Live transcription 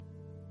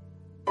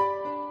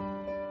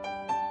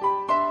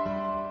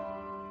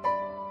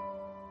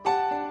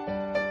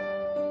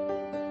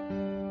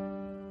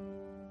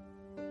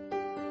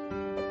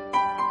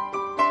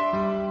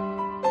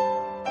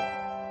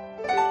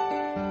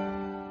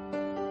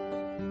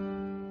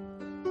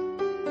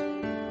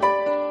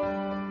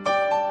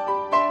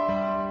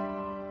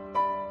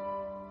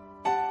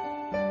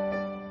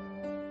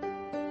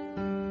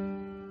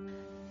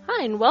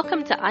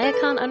welcome to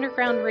Iacon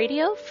Underground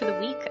Radio for the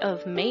week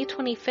of May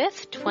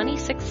 25th,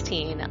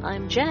 2016.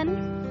 I'm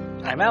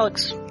Jen. I'm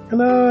Alex.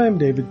 And I'm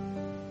David.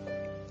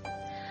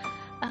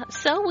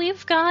 So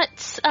we've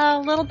got a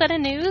little bit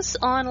of news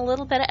on a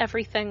little bit of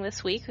everything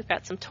this week. We've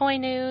got some toy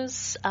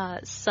news,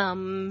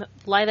 some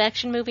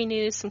live-action movie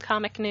news, some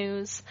comic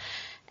news,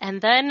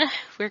 and then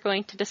we're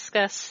going to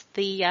discuss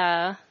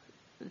the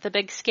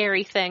big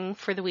scary thing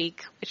for the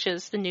week, which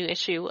is the new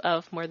issue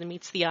of More Than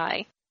Meets the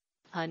Eye,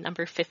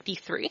 number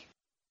 53.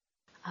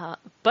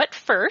 But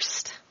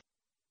first,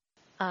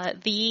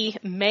 the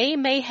May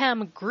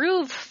Mayhem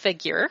Groove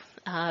figure,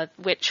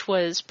 which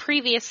was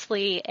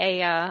previously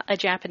a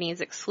Japanese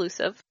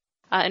exclusive,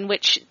 in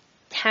which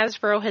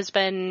Hasbro has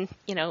been,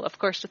 of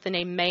course with the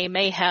name May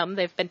Mayhem,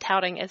 they've been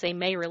touting as a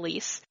May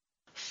release.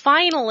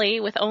 Finally,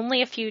 with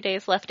only a few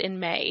days left in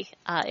May,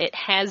 it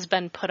has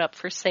been put up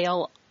for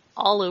sale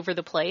all over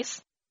the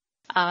place.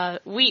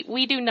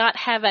 We do not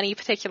have any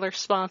particular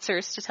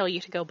sponsors to tell you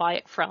to go buy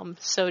it from,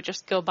 so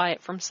just go buy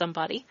it from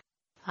somebody,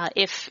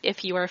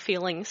 if you are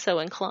feeling so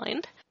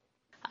inclined.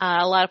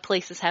 A lot of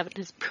places have it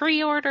as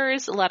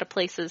pre-orders, a lot of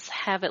places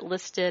have it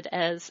listed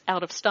as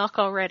out of stock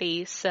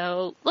already,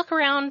 so look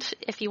around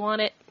if you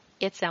want it,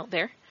 it's out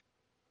there.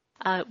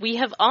 We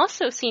have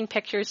also seen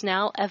pictures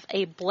now of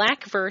a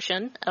black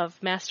version of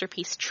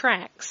Masterpiece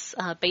Tracks,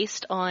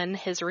 based on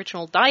his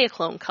original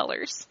Diaclone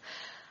colors.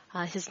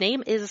 His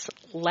name is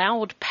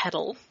Loud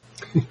Pedal.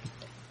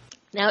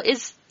 Now,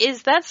 is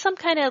that some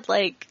kind of,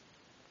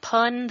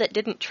 pun that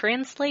didn't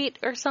translate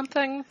or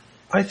something?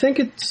 I think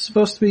it's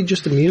supposed to be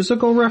just a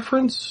musical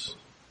reference.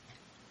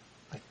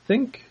 I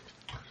think.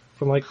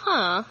 From,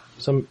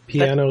 some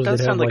pianos that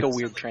that sound have, like a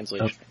weird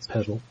translation. A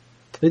pedal.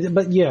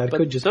 But yeah, it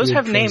could just those be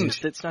have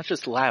names. It's not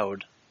just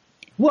loud.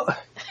 What?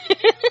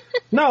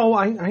 No,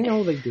 I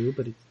know they do,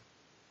 but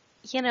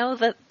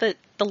the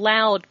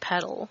Loud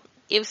Pedal.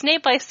 It was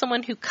named by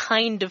someone who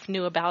kind of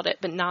knew about it,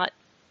 but not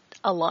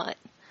a lot.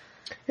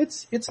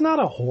 It's not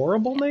a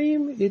horrible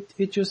name.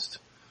 It just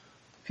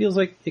feels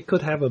like it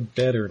could have a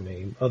better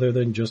name other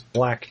than just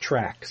Black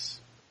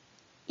Tracks.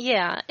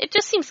 Yeah, it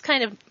just seems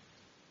kind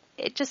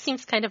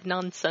of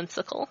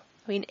nonsensical.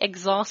 I mean,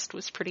 Exhaust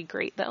was pretty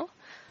great though.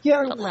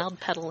 Yeah, but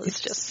Loud Pedal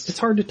is it's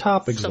hard to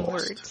top Exhaust. Some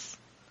words.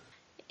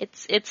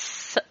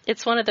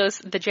 It's one of those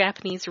the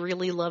Japanese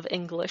really love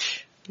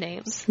English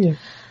names. Yeah.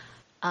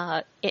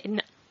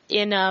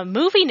 In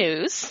movie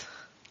news,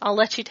 I'll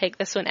let you take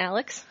this one,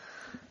 Alex.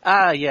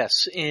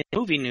 Yes. In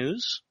movie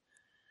news,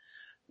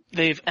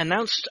 they've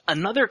announced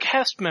another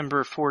cast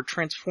member for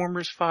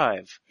Transformers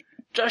 5.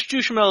 Josh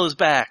Duhamel is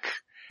back.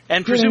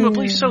 And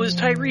presumably so is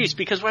Tyrese,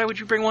 because why would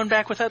you bring one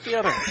back without the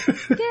other?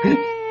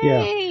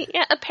 Yay!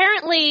 Yeah,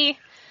 apparently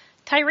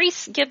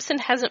Tyrese Gibson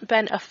hasn't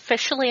been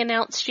officially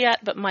announced yet,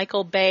 but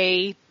Michael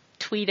Bay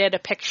tweeted a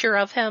picture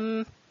of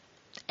him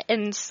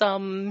in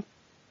some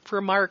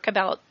remark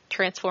about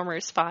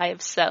Transformers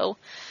 5, so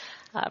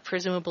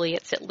presumably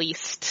it's at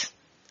least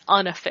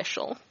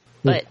unofficial.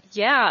 But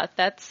yeah,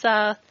 that's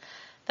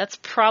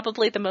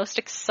probably the most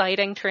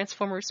exciting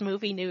Transformers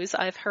movie news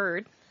I've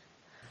heard.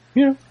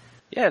 Yeah.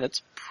 Yeah,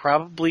 that's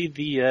probably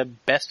the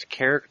best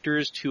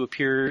characters to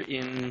appear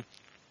in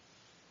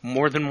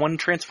more than one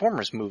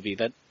Transformers movie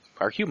that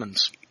are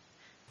humans.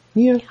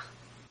 Yeah.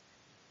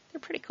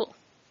 They're pretty cool.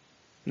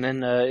 And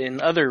then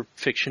in other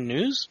fiction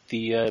news,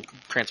 the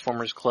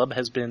Transformers Club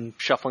has been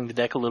shuffling the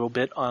deck a little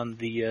bit on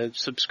the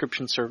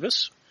subscription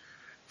service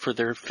for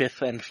their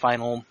fifth and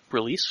final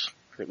release,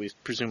 or at least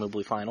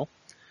presumably final.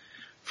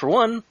 For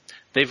one,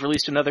 they've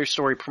released another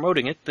story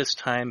promoting it, this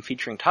time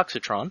featuring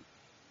Toxitron.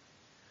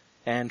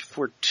 And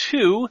for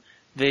two,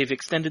 they've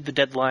extended the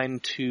deadline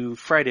to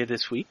Friday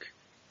this week,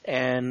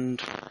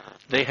 and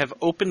they have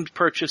opened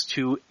purchase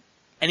to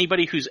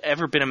anybody who's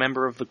ever been a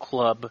member of the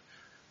club,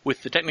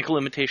 with the technical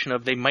limitation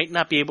of they might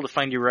not be able to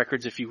find your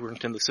records if you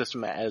weren't in the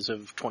system as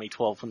of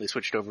 2012 when they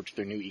switched over to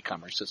their new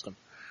e-commerce system.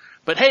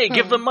 But hey,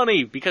 give them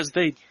money, because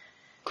they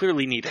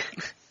clearly need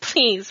it.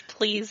 Please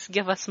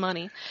give us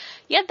money.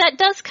 Yeah, that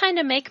does kind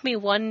of make me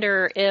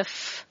wonder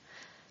if,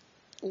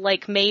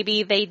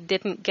 maybe they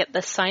didn't get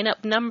the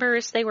sign-up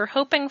numbers they were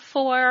hoping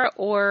for,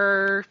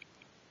 or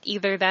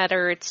either that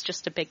or it's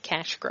just a big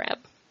cash grab.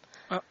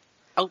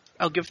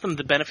 I'll give them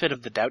the benefit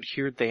of the doubt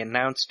here. They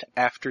announced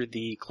after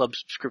the club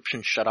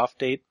subscription shutoff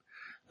date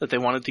that they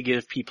wanted to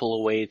give people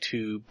a way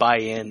to buy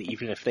in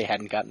even if they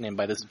hadn't gotten in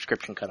by the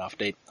subscription cutoff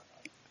date.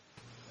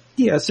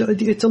 Yeah, so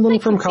it's a little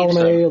from column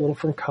A, a little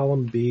from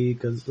column B,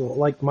 because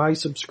my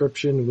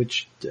subscription,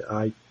 which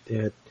I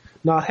had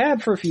not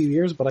had for a few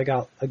years, but I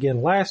got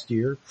again last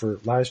year for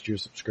last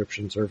year's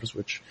subscription service,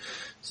 which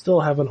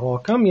still haven't all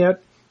come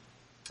yet,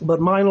 but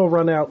mine will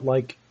run out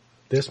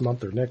this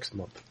month or next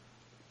month.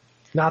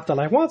 Not that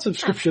I want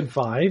subscription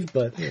 5,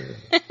 but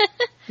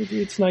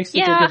it's nice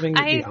that they're giving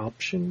the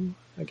option,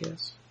 I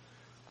guess.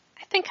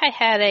 I think I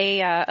had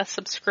a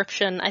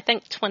subscription. I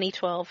think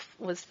 2012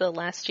 was the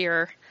last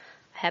year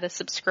I had a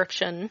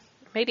subscription.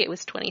 Maybe it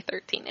was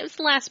 2013. It was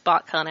the last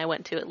BotCon I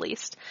went to, at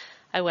least.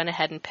 I went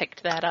ahead and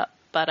picked that up.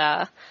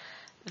 But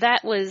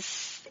that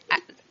was...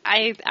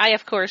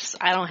 of course,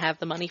 I don't have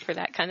the money for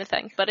that kind of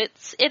thing, but it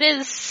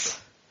is,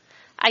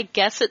 I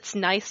guess it's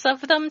nice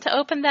of them to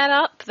open that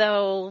up,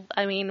 though,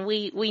 I mean,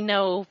 we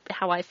know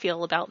how I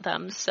feel about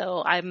them,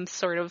 so I'm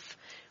sort of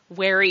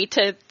wary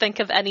to think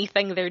of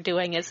anything they're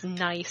doing as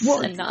nice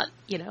and not,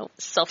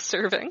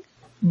 self-serving.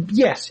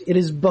 Yes, it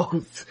is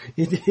both.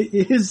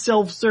 It is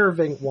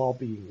self-serving while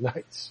being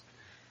nice.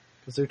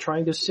 Because they're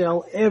trying to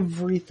sell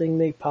everything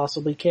they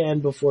possibly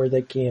can before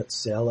they can't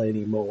sell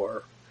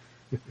anymore.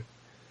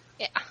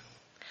 Yeah.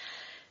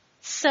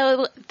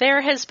 So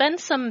there has been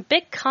some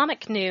big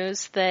comic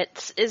news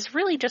that is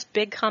really just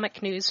big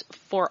comic news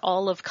for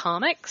all of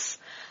comics.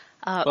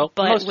 But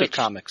most of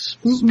comics.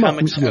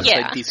 Comics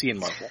outside DC and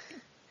Marvel.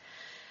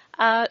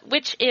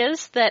 Which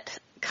is that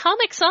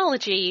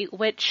Comixology,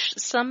 which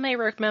some may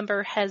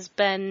remember has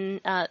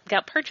been,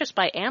 got purchased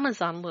by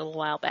Amazon a little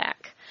while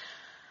back.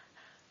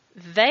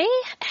 They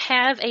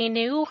have a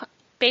new,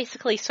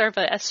 basically sort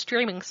of a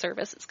streaming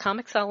service. It's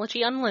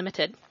Comixology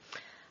Unlimited.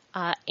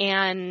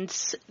 And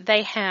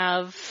they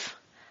have,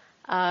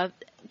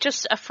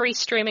 just a free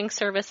streaming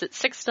service.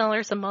 It's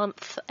 $6 a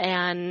month,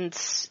 and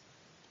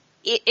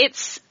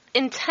it's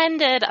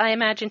intended, I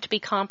imagine, to be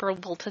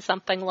comparable to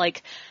something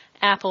like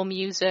Apple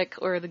Music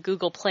or the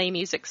Google Play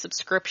Music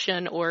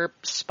subscription or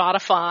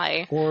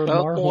Spotify. Or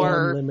Marvel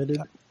Unlimited.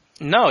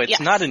 No, it's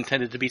not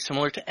intended to be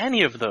similar to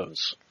any of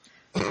those.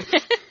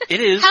 It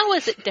is. How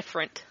is it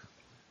different?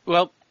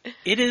 Well,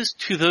 it is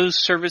to those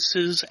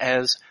services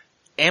as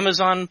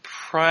Amazon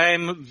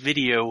Prime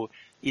Video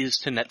is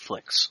to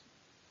Netflix.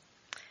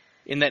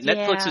 In that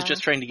Netflix is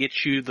just trying to get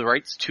you the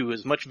rights to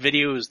as much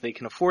video as they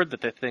can afford that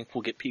they think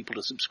will get people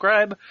to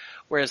subscribe,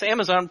 whereas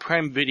Amazon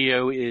Prime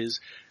Video is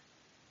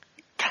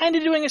kind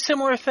of doing a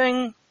similar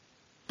thing,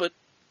 but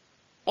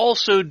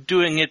also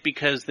doing it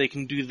because they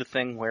can do the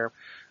thing where,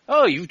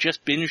 oh, you've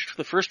just binged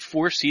the first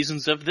 4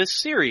 seasons of this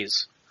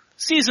series.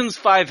 Seasons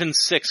 5 and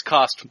 6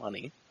 cost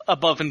money,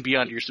 above and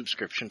beyond your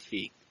subscription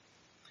fee.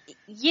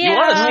 Yeah, you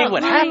want to see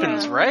what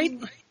happens, right?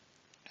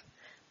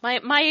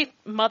 My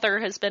mother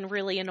has been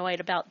really annoyed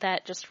about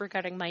that, just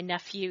regarding my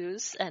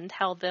nephews and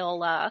how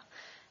they'll,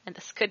 and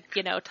this could,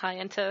 tie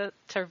into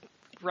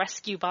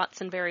Rescue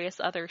Bots and various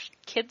other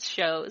kids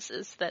shows,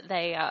 is that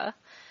they,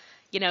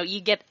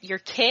 you get your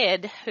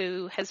kid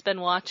who has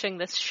been watching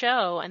this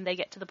show and they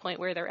get to the point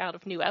where they're out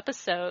of new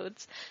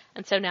episodes.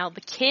 And so now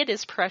the kid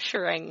is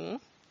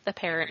pressuring the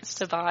parents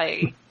to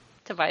buy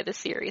the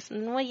series.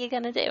 And what are you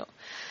going to do?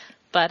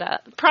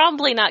 But,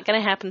 probably not going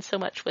to happen so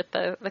much with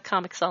the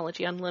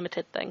Comixology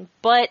Unlimited thing.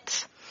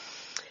 But,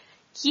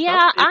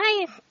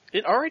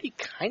 it already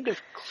kind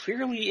of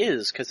clearly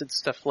is, because it's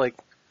stuff like,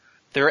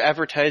 they're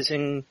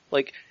advertising,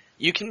 like,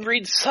 you can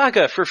read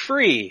Saga for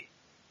free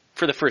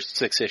for the first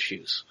 6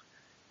 issues.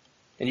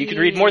 And you can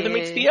read More Than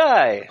Meets the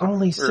Eye.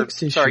 Only 6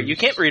 issues. Sorry, you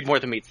can't read More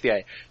Than Meets the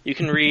Eye. You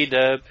can read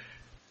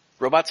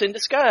Robots in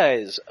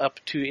Disguise up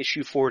to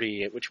issue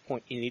 40, at which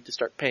point you need to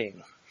start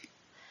paying.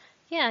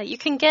 Yeah, you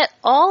can get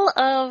all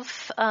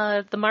of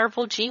the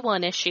Marvel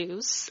G1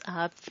 issues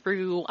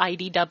through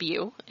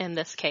IDW, in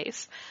this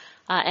case.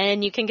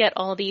 And you can get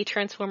all the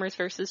Transformers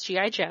vs.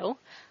 G.I. Joe.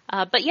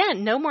 But yeah,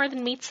 no More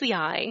Than Meets the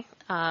Eye.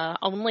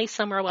 Only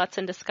some Robots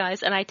in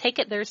Disguise. And I take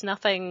it there's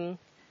nothing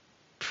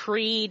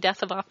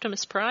pre-Death of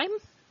Optimus Prime?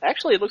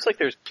 Actually, it looks like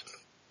there's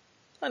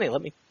plenty.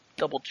 Let me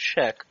double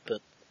check. But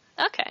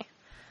okay.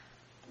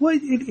 Well,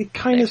 it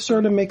kind of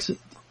sort of makes it...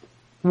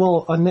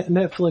 Well, a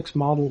Netflix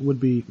model would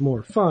be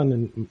more fun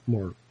and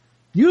more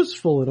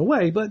useful in a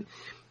way, but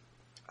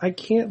I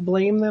can't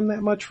blame them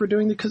that much for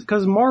doing it,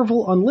 because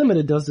Marvel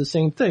Unlimited does the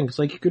same thing. It's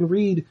like you can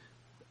read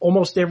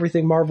almost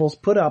everything Marvel's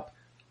put up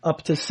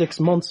to 6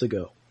 months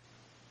ago.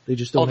 They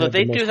just don't. Although have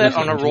they the do that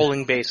on a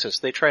rolling basis.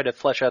 They try to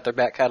flesh out their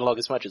back catalog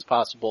as much as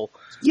possible.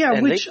 Yeah,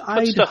 and which they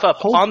put stuff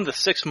up on the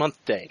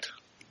 6-month date.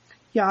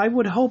 Yeah, I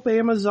would hope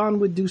Amazon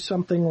would do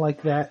something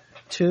like that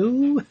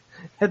too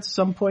at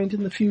some point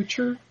in the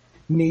future.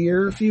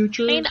 Near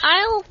future. I mean,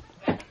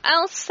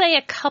 I'll say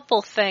a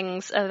couple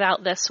things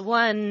about this.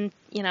 One,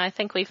 I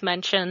think we've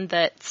mentioned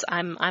that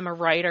I'm a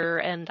writer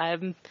and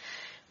I'm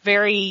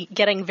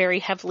getting very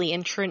heavily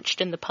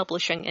entrenched in the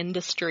publishing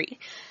industry.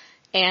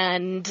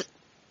 And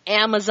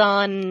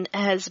Amazon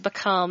has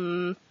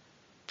become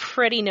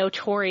pretty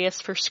notorious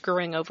for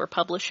screwing over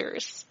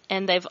publishers.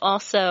 And they've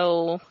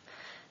also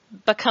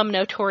become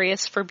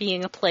notorious for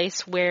being a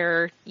place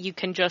where you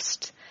can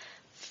just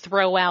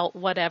throw out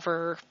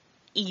whatever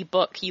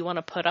ebook you want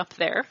to put up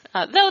there.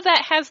 Though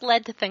that has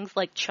led to things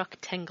like Chuck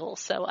Tingle,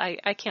 so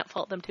I can't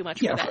fault them too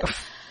much for that.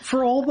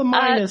 For all the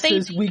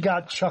minuses, we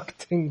got Chuck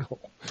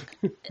Tingle.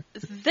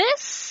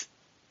 This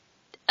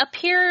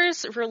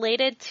appears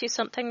related to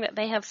something that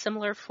they have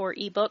similar for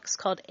ebooks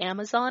called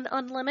Amazon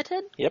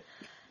Unlimited. Yep.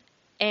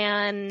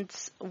 And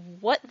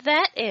what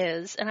that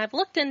is, and I've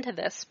looked into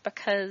this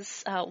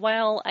because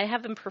while I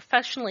have been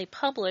professionally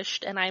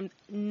published and I'm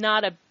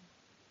not a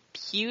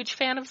huge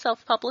fan of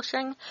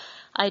self-publishing,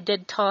 I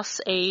did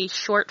toss a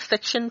short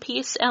fiction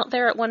piece out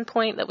there at one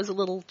point that was a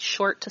little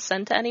short to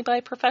send to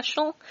anybody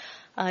professional.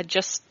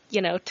 just,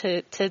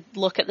 to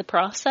look at the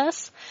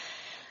process.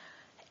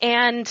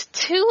 And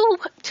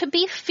to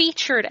be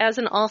featured as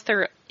an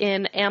author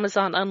in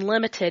Amazon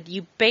Unlimited,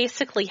 you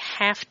basically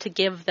have to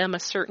give them a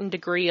certain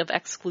degree of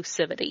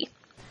exclusivity.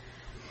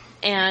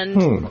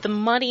 And the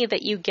money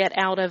that you get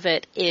out of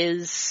it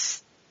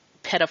is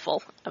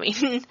pitiful. I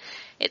mean,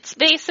 it's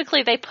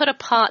basically they put a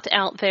pot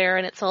out there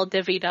and it's all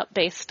divvied up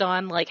based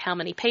on like how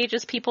many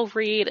pages people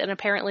read, and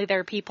apparently there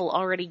are people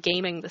already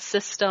gaming the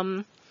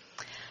system.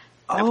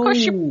 Of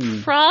course, you're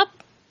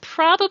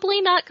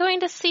probably not going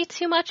to see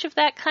too much of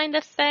that kind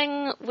of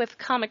thing with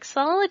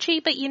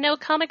Comixology, but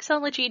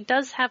Comixology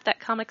does have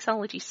that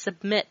Comixology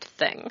Submit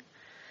thing,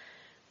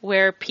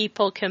 where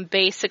people can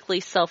basically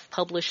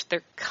self-publish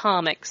their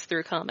comics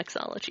through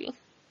Comixology.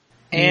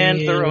 And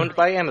they're owned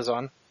by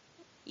Amazon.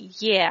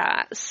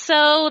 Yeah,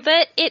 so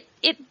that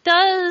it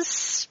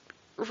does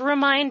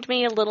remind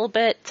me a little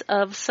bit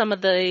of some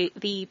of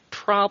the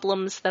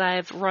problems that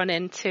I've run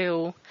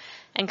into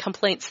and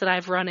complaints that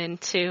I've run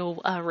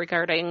into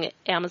regarding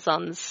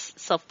Amazon's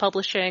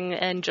self-publishing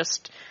and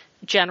just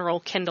general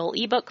Kindle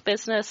ebook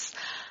business.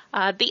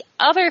 The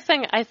other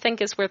thing I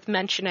think is worth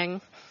mentioning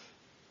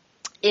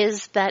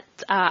is that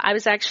I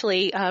was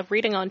actually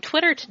reading on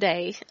Twitter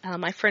today.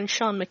 My friend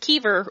Sean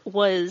McKeever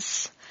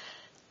was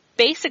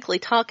basically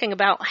talking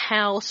about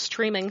how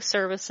streaming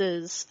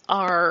services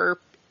are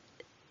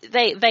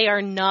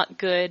not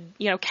good.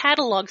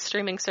 Catalog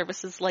streaming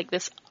services like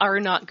this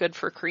are not good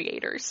for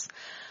creators.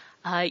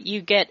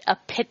 You get a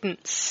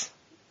pittance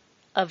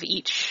of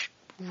each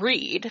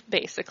read,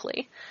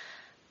 basically.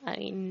 I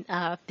mean,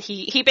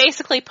 he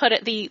basically put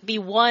it the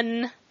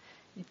one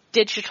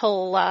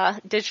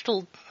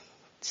digital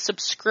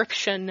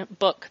subscription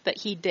book that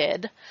he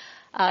did.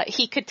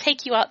 He could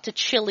take you out to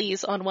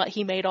Chili's on what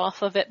he made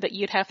off of it, but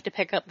you'd have to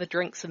pick up the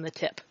drinks and the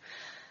tip.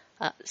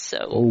 Yeah,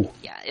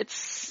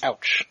 it's...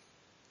 Ouch.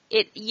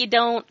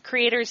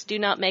 Creators do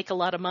not make a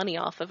lot of money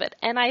off of it.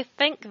 And I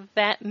think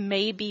that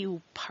may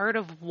be part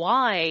of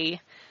why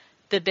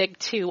the big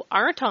two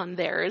aren't on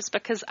theirs,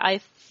 because I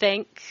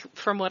think,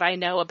 from what I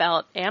know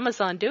about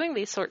Amazon doing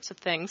these sorts of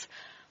things,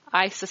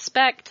 I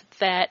suspect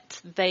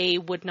that they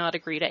would not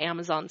agree to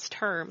Amazon's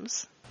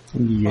terms.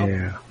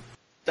 Yeah.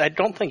 I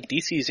don't think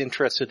DC's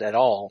interested at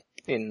all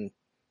in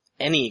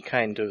any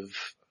kind of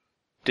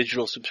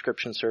digital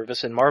subscription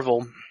service. And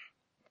Marvel,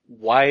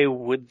 why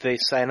would they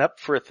sign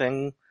up for a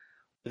thing?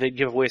 They'd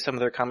give away some of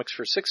their comics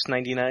for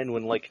 $6.99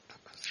 when, like,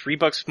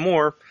 $3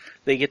 more,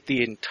 they get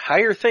the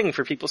entire thing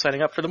for people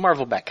signing up for the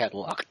Marvel back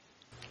catalog.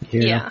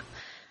 Yeah.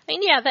 I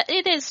mean,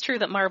 it is true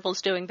that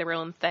Marvel's doing their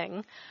own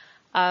thing.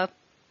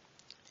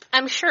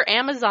 I'm sure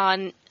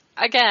Amazon,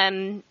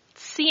 again,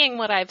 seeing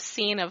what I've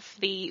seen of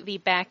the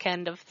back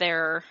end of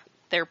their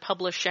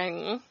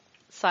publishing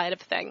side of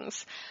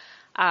things,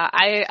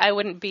 I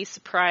wouldn't be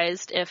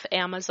surprised if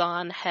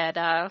Amazon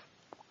had,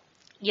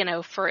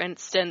 for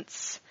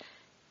instance,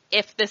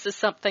 if this is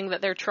something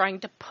that they're trying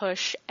to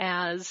push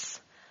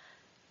as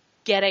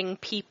getting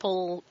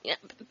people...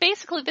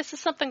 Basically, this is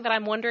something that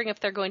I'm wondering if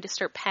they're going to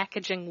start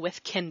packaging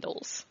with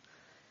Kindles.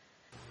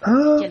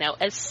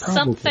 As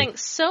something...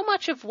 So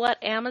much of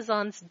what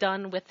Amazon's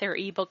done with their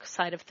ebook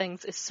side of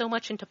things is so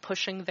much into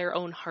pushing their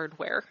own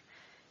hardware.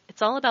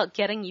 It's all about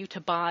getting you to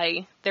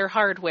buy their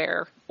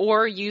hardware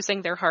or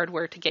using their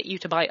hardware to get you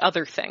to buy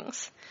other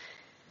things.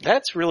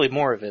 That's really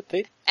more of it.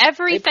 They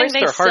price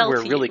their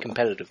hardware really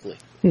competitively.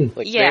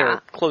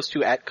 They're close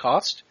to at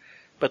cost,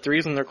 but the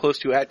reason they're close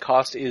to at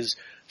cost is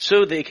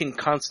so they can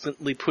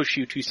constantly push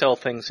you to sell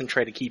things and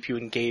try to keep you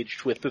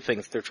engaged with the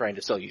things they're trying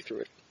to sell you through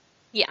it.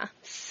 Yeah.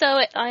 So,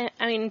 I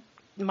mean,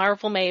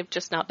 Marvel may have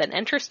just not been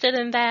interested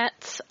in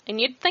that,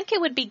 and you'd think it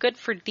would be good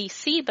for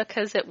DC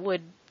because it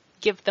would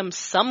give them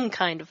some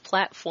kind of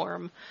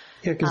platform.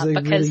 Yeah,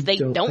 because they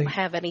don't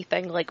have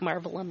anything like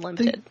Marvel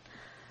Unlimited.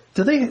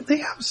 They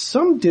have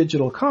some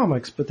digital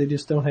comics, but they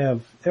just don't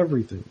have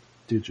everything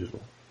digital.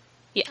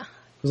 Yeah.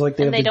 It's like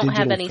they don't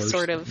have any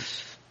sort of...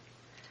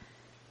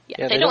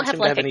 Yeah, they don't have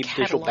like any catalog.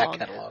 digital back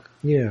catalog.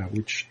 Yeah,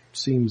 which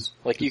seems...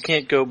 Like, you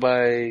can't go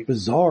by...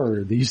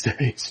 bizarre these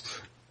days.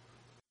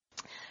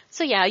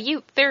 So yeah,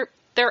 there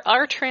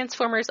are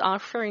Transformers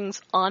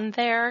offerings on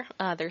there.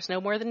 There's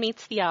No More Than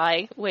Meets the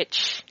Eye,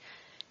 which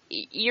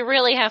you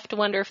really have to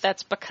wonder if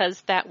that's because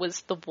that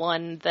was the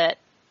one that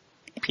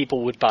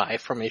people would buy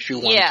from issue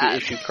 1 to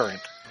issue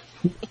current.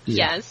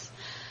 Yes.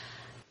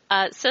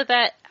 So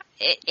that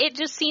it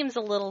just seems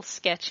a little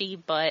sketchy,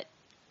 but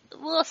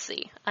we'll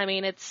see. I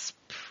mean, it's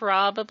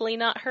probably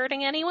not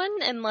hurting anyone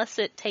unless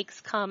it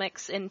takes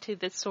comics into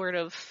this sort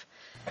of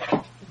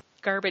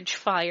garbage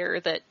fire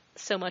that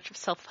so much of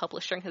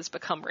self-publishing has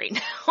become right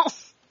now.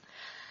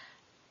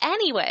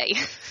 Anyway.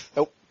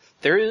 Oh,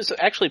 there is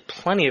actually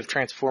plenty of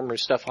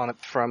Transformers stuff on it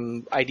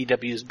from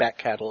IDW's back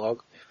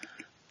catalog.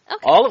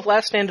 Okay. All of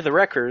Last Stand of the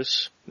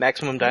Wreckers,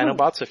 Maximum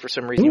Dinobots, if for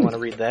some reason you want to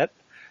read that.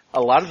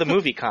 A lot of the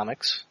movie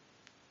comics.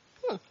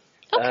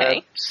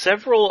 Okay.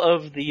 Several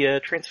of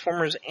the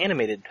Transformers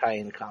animated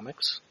tie-in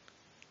comics.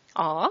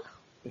 Aw.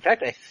 In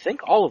fact, I think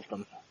all of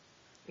them,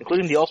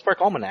 including the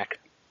Allspark Almanac.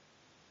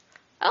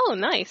 Oh,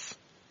 nice.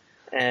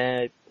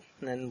 And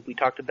then we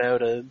talked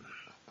about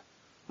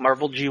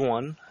Marvel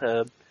G1,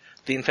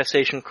 the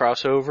Infestation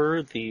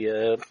crossover,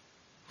 the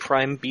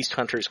Prime Beast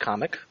Hunters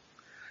comic,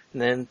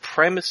 and then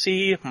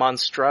Primacy,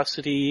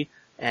 Monstrosity,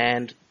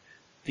 and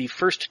the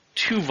first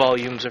 2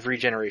 volumes of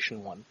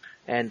Regeneration 1,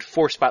 and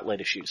 4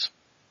 spotlight issues.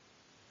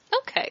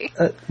 Okay.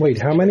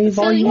 Wait, how many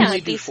volumes? Yeah, Only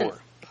do decent.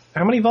 4.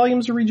 How many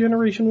volumes of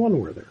Regeneration 1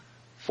 were there?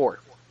 4.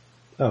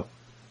 Oh.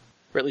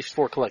 Or at least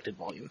 4 collected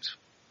volumes.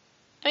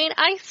 I mean,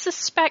 I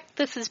suspect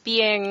this is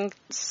being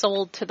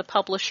sold to the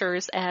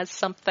publishers as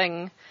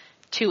something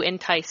to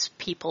entice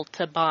people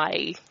to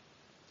buy,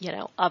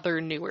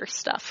 other newer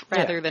stuff,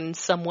 rather than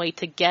some way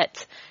to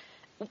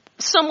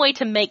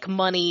make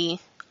money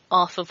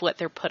off of what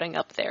they're putting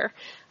up there.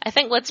 I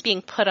think what's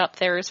being put up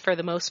there is, for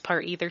the most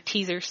part, either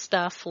teaser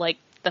stuff like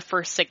the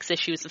first 6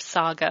 issues of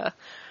Saga,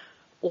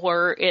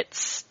 or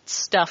it's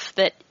stuff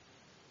that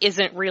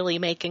isn't really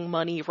making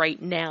money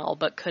right now,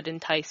 but could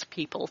entice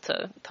people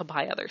to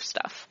buy other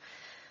stuff.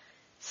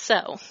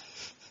 So,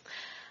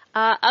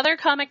 other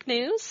comic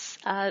news,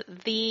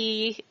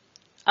 the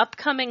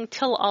upcoming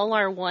Till All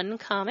Are One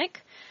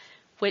comic,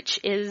 which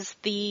is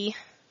the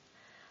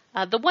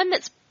one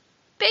that's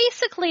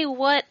basically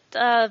what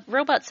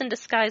Robots in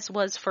Disguise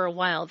was for a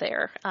while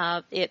there.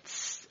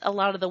 It's a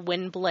lot of the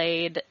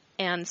Windblade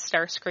and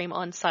Starscream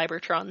on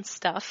Cybertron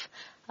stuff.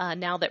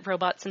 Now that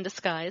Robots in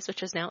Disguise,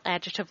 which is now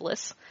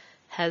adjectiveless,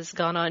 has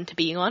gone on to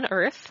being on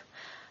Earth.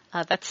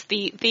 That's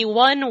the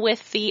one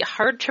with the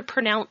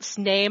hard-to-pronounce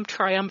name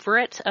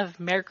triumvirate of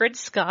Margaret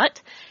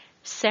Scott,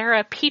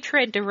 Sarah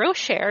Petre de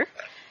Rocher,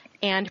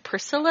 and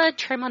Priscilla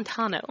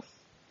Tremontano.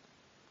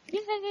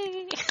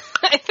 Yay!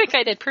 I think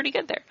I did pretty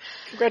good there.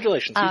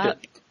 Congratulations, you did.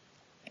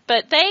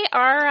 But they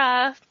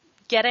are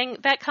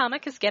that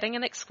comic is getting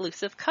an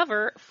exclusive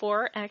cover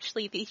for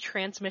actually the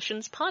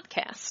Transmissions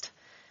podcast,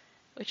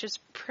 which is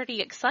pretty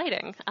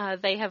exciting.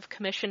 They have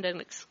commissioned an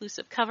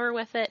exclusive cover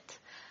with it.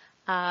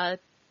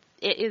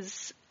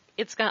 It's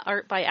got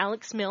art by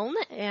Alex Milne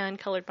and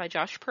colored by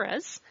Josh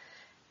Perez,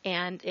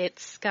 and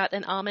it's got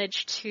an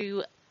homage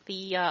to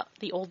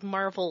the old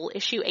Marvel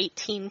issue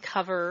 18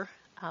 cover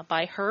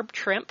by Herb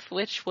Trimp,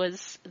 which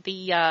was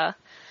the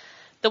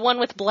one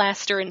with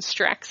Blaster and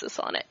Straxus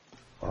on it.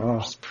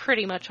 Which is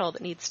pretty much all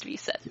that needs to be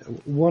said.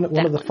 One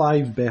of the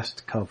 5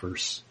 best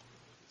covers.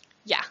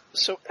 Yeah.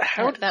 So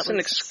how does an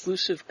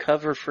exclusive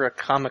cover for a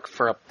comic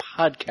for a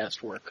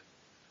podcast work?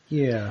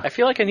 Yeah. I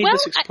feel like I need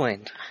this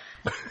explained.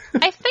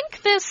 I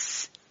think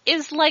this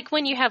is like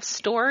when you have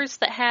stores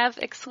that have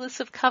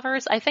exclusive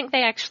covers. I think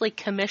they actually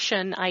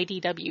commission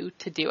IDW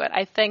to do it.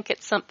 I think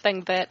it's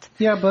something that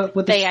but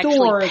with they the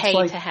store, actually pay it's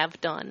like to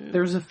have done.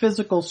 There's a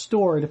physical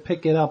store to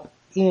pick it up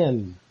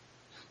in.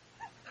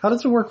 How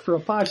does it work for a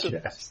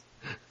podcast?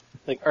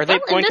 Like, are they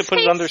going to put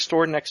it on their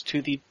store next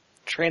to the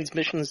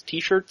Transmissions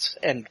t-shirts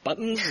and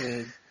buttons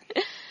and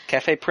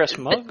Cafe Press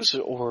mugs,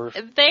 or?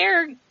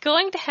 They're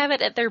going to have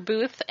it at their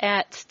booth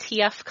at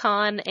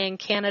TFCon in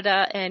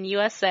Canada and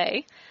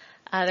USA.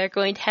 They're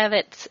going to have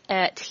it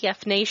at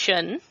TF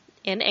Nation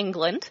in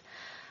England.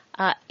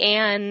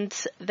 And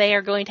they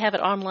are going to have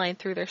it online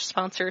through their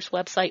sponsor's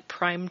website,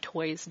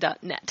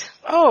 primetoys.net.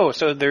 Oh,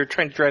 so they're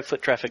trying to drive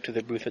foot traffic to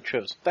their booth at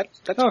shows. That's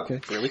okay.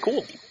 Really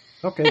cool.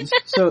 Okay,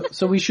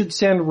 so we should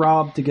send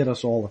Rob to get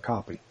us all a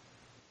copy.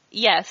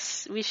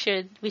 Yes, we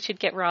should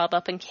get Rob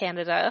up in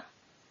Canada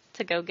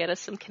to go get us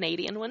some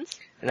Canadian ones.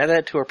 And add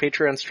that to our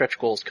Patreon stretch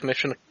goals.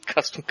 Commission a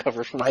custom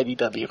cover from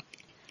IDW.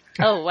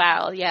 Oh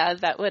wow, yeah,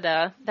 that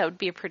would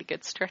be a pretty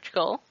good stretch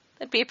goal.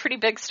 That'd be a pretty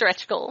big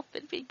stretch goal.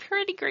 It'd be a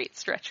pretty great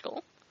stretch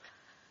goal.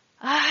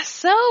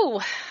 So,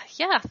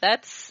 yeah,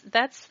 that's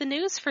the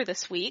news for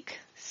this week.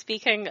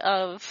 Speaking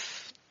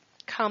of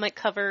comic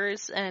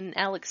covers and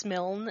Alex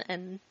Milne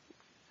and,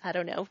 I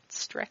don't know,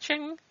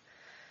 stretching.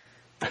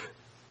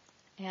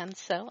 And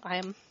so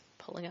I'm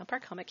pulling up our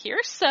comic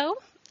here. So,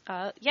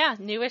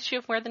 new issue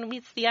of More Than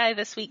Meets the Eye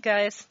this week,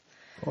 guys.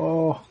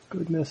 Oh,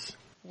 goodness.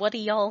 What do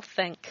y'all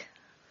think?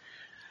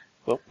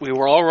 Well, we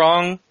were all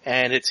wrong,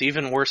 and it's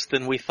even worse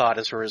than we thought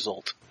as a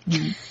result.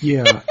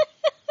 Yeah.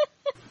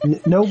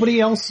 Nobody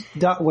else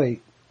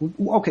wait.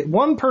 Okay,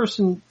 one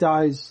character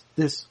dies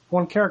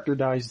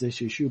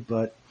this issue,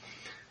 but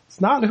it's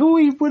not who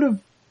we would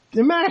have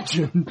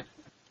imagined.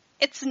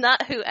 It's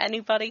not who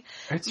anybody.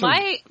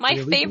 My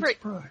favorite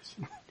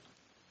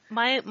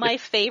my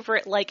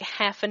favorite like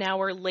half an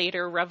hour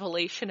later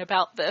revelation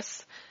about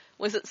this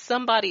was that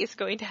somebody is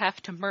going to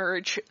have to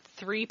merge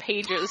 3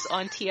 pages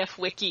on TF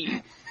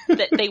Wiki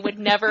that they would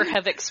never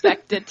have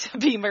expected to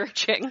be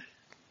merging.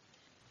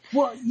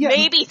 Well, yeah.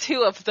 Maybe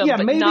 2 of them,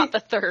 but not the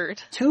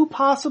third. 2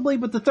 possibly,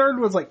 but the third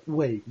was like,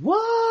 wait,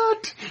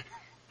 what?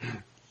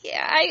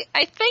 Yeah,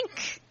 I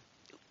think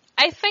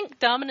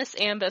Dominus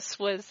Ambus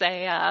was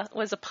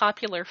a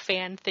popular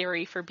fan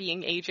theory for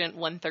being Agent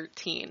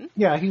 113.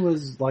 Yeah, he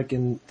was like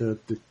in the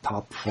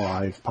top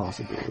 5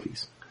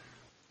 possibilities.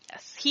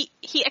 Yes, he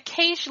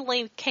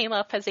occasionally came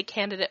up as a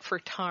candidate for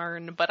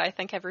Tarn, but I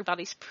think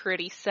everybody's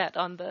pretty set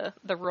on the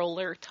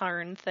roller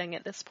Tarn thing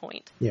at this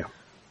point. Yeah.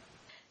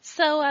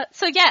 So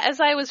yeah, as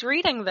I was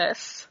reading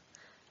this,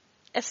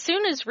 as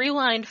soon as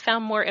Rewind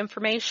found more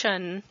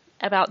information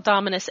about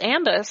Dominus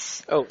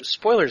Ambus... Oh,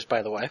 spoilers,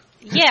 by the way.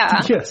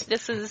 Yeah. Yes.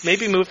 This is...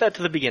 Maybe move that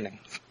to the beginning.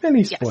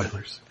 Many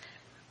spoilers.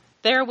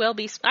 There will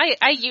be...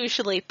 I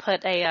usually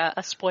put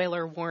a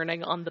spoiler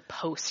warning on the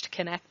post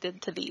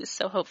connected to these,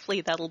 so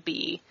hopefully that'll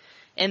be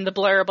in the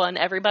blurb on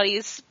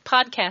everybody's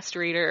podcast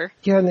reader.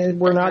 Yeah, and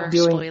we're not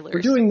doing... spoilers.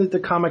 We're doing the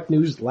comic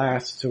news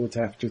last, so it's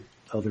after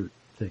other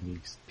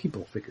things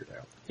people figured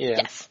out. Yeah.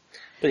 Yes.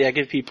 But yeah,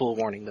 give people a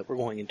warning that we're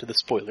going into the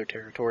spoiler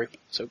territory.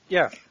 So,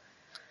 yeah.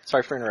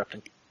 Sorry for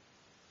interrupting.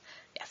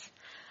 Yes.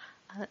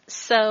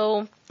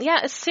 So, yeah,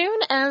 as soon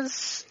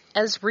as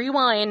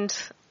Rewind,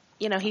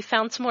 he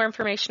found some more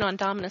information on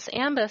Dominus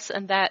Ambus,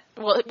 and that,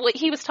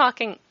 he was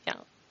talking,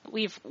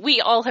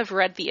 we all have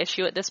read the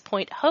issue at this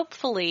point.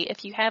 Hopefully,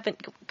 if you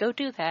haven't, go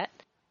do that.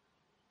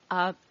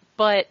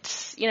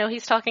 But,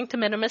 he's talking to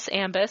Minimus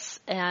Ambus,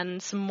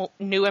 and some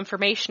new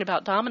information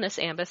about Dominus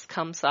Ambus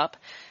comes up,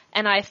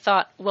 and I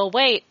thought, well,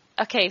 wait,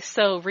 okay,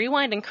 so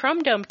Rewind and Chrome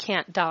Dome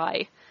can't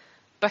die,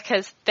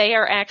 because they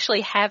are actually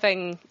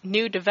having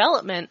new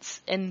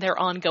developments in their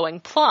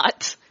ongoing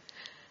plot.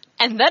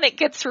 And then it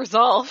gets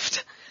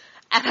resolved.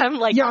 And I'm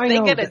like,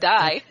 they're gonna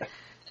die.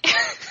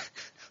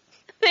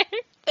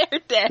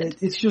 They're dead.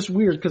 It's just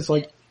weird, because,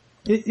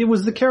 it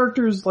was the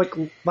characters,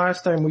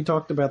 last time we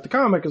talked about the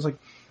comic, it's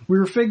we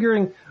were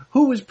figuring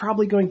who was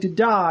probably going to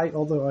die,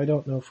 although I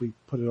don't know if we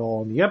put it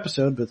all in the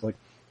episode, but,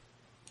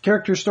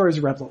 character stories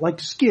are wrapped up. Like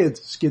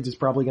Skids. Skids is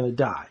probably going to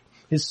die.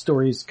 His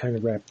story is kind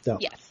of wrapped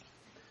up. Yes.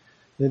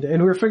 And we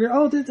were figuring,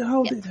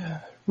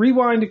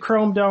 Rewind to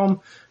Chrome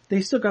Dome,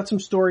 they still got some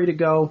story to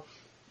go.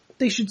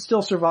 They should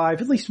still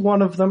survive, at least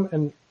one of them,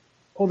 and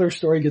their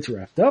story gets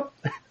wrapped up.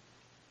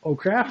 Oh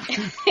crap.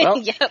 Well,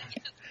 Yep.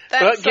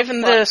 But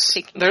given this,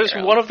 there's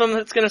one of them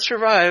that's going to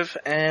survive,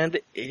 and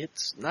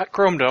it's not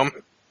Chrome Dome.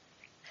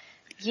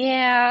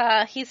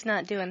 Yeah, he's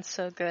not doing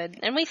so good.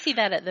 And we see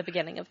that at the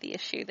beginning of the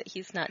issue, that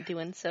he's not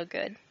doing so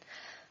good.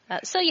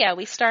 So yeah,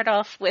 we start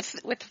off with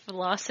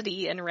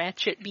Velocity and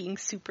Ratchet being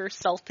super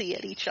salty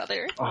at each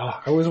other.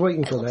 Oh, I was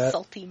waiting for that.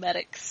 Salty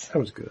medics. That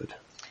was good.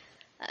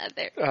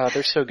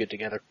 They're so good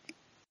together.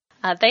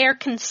 They are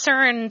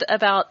concerned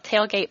about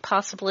Tailgate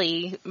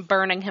possibly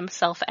burning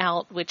himself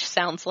out, which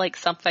sounds like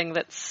something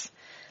that's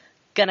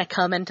gonna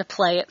come into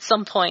play at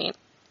some point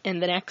in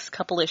the next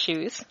couple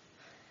issues.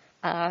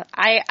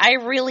 I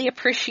really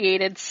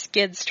appreciated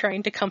Skids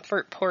trying to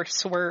comfort poor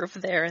Swerve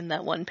there in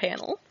that one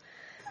panel.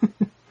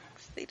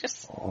 They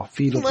just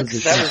fetal look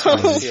position.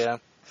 so... Yeah.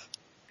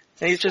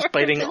 And he's just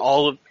biting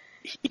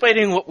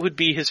what would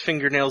be his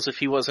fingernails if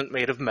he wasn't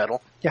made of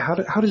metal. Yeah,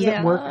 how does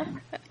that work?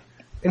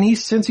 And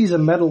since he's a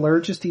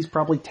metallurgist, he's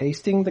probably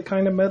tasting the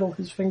kind of metal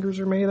his fingers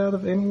are made out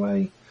of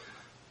anyway.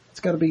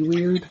 It's gotta be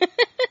weird.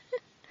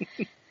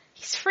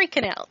 He's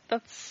freaking out.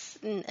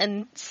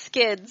 And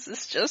Skids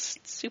is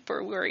just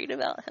super worried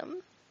about him.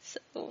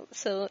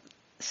 So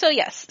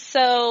yes.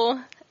 So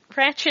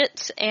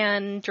Ratchet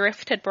and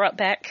Drift had brought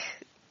back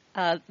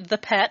the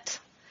pet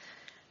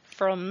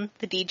from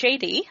the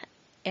DJD,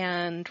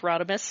 and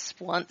Rodimus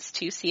wants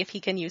to see if he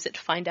can use it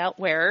to find out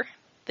where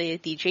the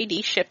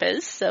DJD ship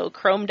is. So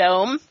Chrome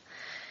Dome,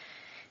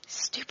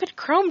 stupid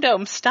Chrome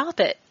Dome, stop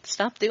it.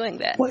 Stop doing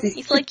that.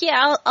 He's like,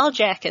 yeah, I'll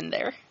jack in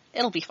there.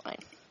 It'll be fine.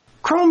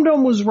 Chrome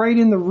Dome was right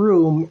in the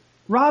room.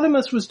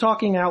 Rodimus was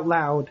talking out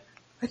loud.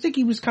 I think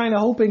he was kind of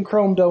hoping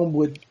Chrome Dome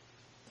would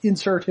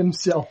insert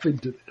himself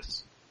into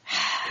this.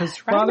 Because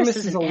Rodimus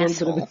is a little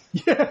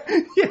bit of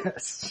a...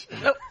 Yes.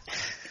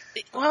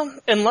 Well,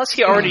 unless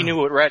he already knew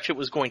what Ratchet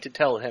was going to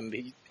tell him,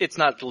 it's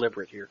not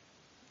deliberate here.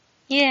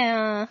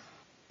 Yeah,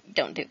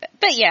 don't do that.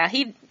 But yeah,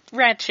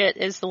 Ratchet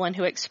is the one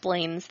who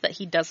explains that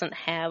he doesn't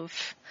have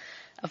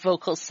a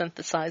vocal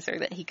synthesizer,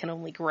 that he can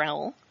only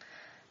growl.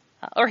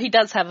 Or he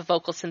does have a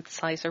vocal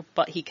synthesizer,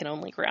 but he can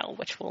only growl,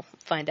 which we'll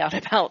find out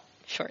about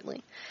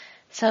shortly.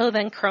 So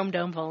then Chrome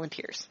Dome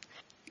volunteers.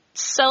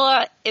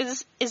 So,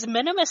 is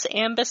Minimus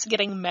Ambus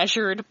getting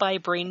measured by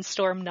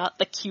Brainstorm not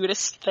the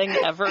cutest thing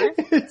ever?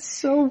 It's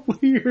so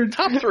weird.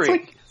 Top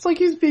 3. It's like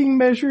he's being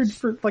measured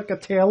for, a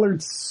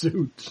tailored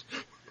suit.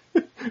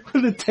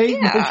 With a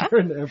tape measure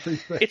and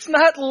everything. It's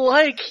not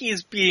like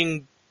he's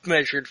being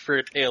measured for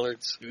a tailored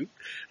suit.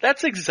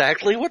 That's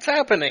exactly what's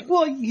happening.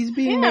 Well, he's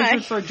being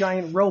measured for a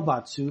giant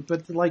robot suit,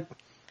 but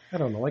I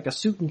don't know, like a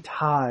suit and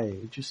tie.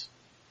 Just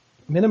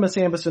Minimus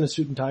Ambus in a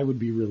suit and tie would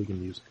be really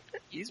amusing.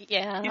 He's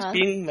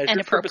being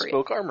measured for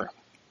bespoke armor.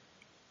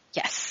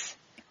 Yes.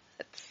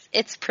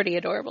 It's pretty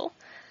adorable.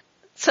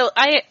 So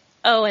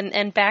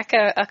and back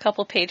a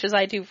couple pages,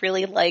 I do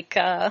really like,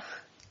 let's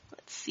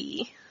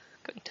see,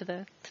 going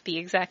to the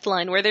exact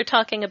line, where they're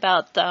talking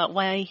about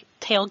why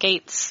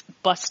Tailgate's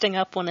busting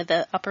up one of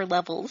the upper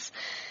levels.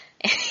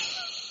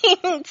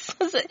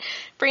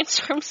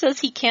 Brainstorm says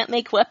he can't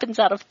make weapons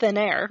out of thin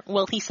air.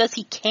 Well, he says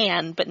he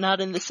can, but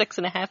not in the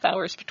 6.5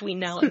 hours between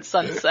now and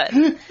sunset.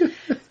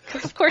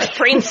 Of course,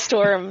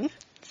 Brainstorm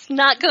is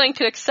not going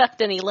to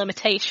accept any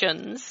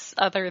limitations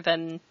other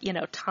than,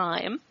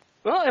 time.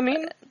 Well, I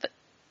mean,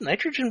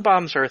 Nitrogen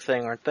bombs are a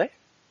thing, aren't they?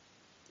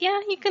 Yeah,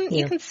 you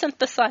can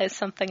synthesize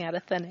something out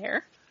of thin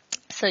air.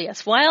 So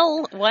yes,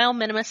 while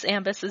Minimus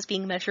Ambus is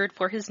being measured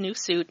for his new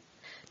suit,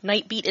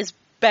 Nightbeat is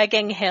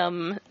begging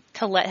him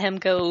to let him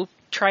go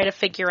try to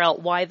figure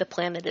out why the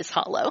planet is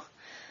hollow.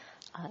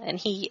 And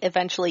he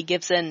eventually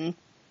gives in,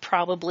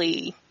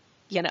 probably,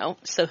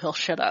 so he'll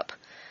shut up.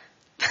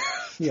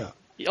 Yeah.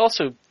 He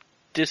also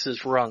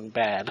disses Rung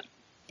bad.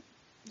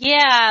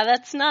 Yeah,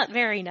 that's not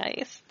very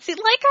nice. See,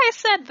 like I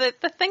said,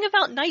 the thing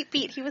about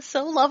Nightbeat, he was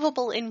so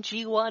lovable in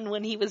G1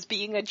 when he was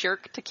being a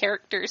jerk to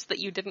characters that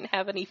you didn't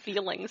have any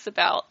feelings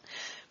about.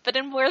 But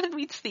in Where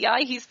Meets the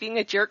Eye, he's being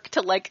a jerk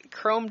to,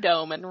 Chrome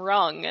Dome and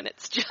Rung, and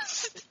it's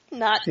just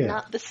not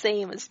the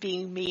same as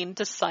being mean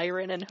to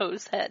Siren and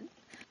Hosehead.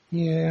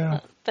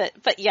 Yeah.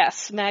 But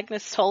yes,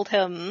 Magnus told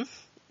him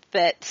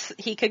that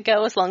he could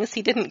go as long as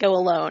he didn't go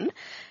alone.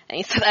 And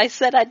he said, I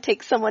said I'd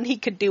take someone he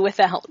could do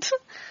without.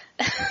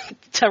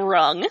 To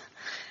Rung.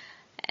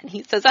 And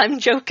he says, I'm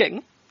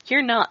joking.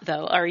 You're not,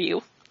 though, are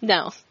you?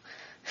 No.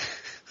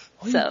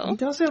 Well, he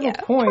does have a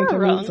point. I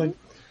mean, it's like,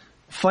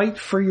 fight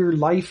for your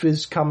life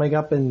is coming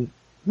up and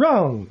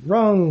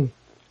Rung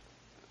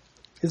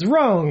is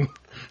wrong.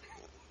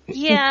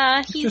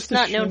 Yeah, he's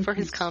not known for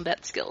his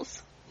combat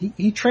skills.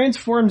 He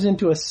transforms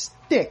into a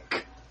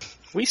stick.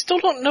 We still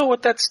don't know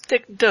what that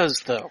stick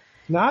does, though.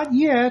 Not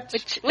yet.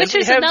 Which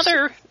is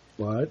another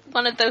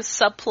one of those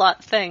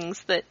subplot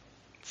things that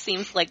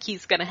seems like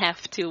he's gonna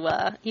have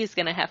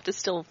to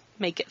still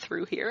make it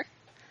through here.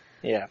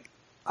 Yeah.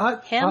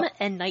 Him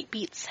and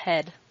Nightbeat's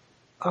head.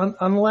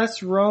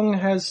 Unless Rung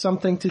has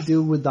something to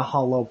do with the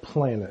hollow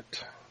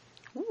planet.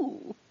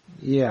 Ooh.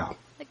 Yeah.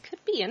 That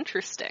could be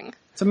interesting.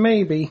 It's a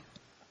maybe.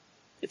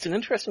 It's an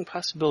interesting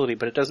possibility,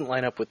 but it doesn't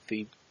line up with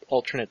the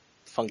alternate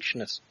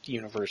functionist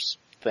universe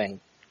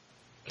thing.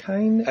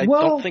 I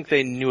don't think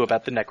they knew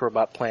about the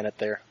Necrobot planet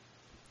there.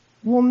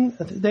 Well,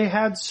 they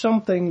had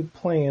something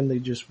planned,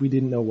 we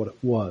didn't know what it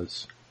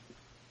was.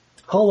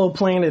 Hollow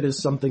Planet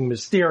is something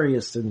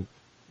mysterious, and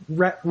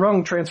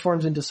Rung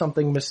transforms into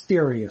something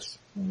mysterious.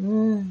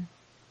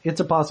 It's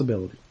a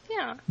possibility.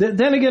 Yeah.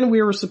 Then again,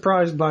 we were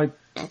surprised by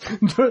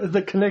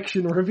the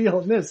connection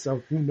revealed in this,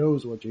 so who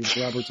knows what James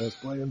Roberts has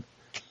planned.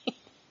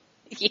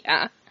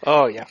 Yeah.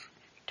 Oh, yeah.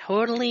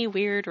 Totally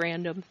weird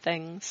random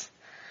things.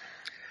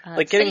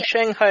 Getting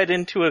shanghaied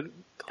into a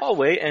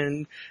hallway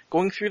and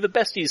going through the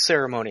besties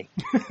ceremony.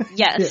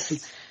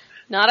 Yes.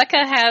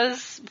 Nautica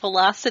has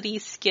Velocity,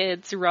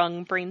 Skids,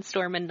 Rung,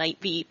 Brainstorm, and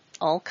Nightbeat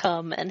all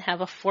come and have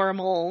a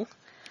formal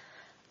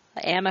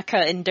Amica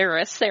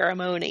Endura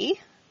ceremony.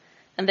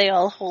 And they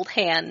all hold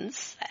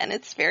hands, and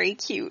it's very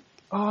cute.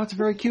 Oh, it's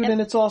very cute, and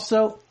it's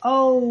also,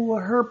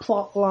 her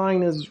plot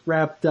line is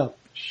wrapped up.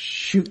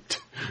 Shoot.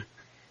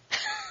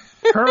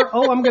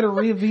 I'm gonna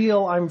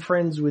reveal I'm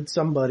friends with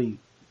somebody.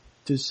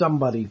 To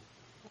somebody.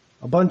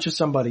 A bunch of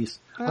somebodies.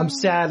 I'm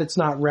sad it's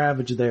not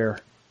Ravage there.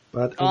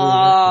 But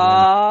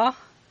Aww.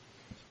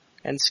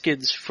 And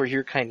Skids for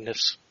your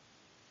kindness.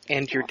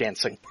 And your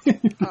dancing.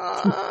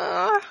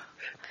 I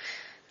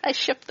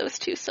ship those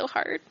two so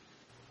hard.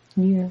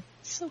 Yeah.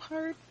 So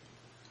hard.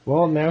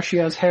 Well, now she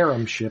has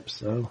harem ships,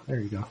 so there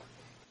you go.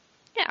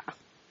 Yeah.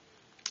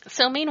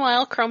 So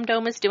meanwhile, Chrome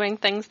Dome is doing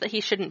things that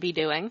he shouldn't be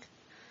doing.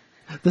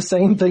 The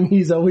same thing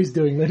he's always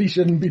doing that he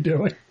shouldn't be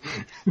doing.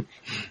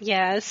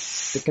 Yes.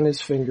 Sticking his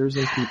fingers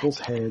in people's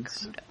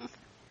heads.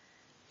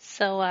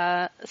 So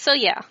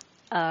yeah.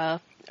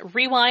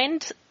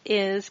 Rewind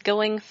is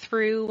going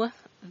through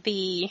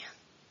the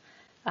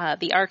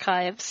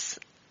archives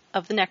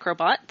of the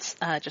Necrobots,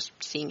 just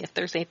seeing if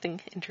there's anything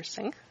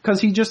interesting.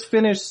 Because he just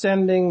finished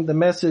sending the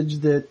message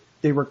that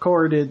they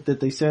recorded that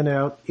they sent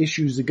out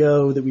issues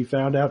ago that we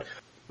found out,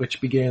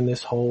 which began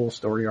this whole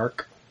story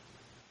arc.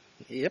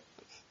 Yep.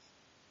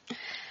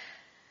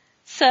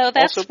 So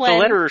that's also, when...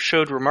 the letterer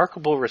showed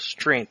remarkable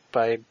restraint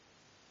by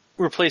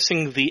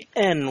replacing the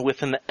N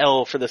with an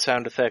L for the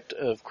sound effect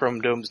of Chrome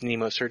Dome's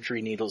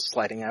Nemosurgery needles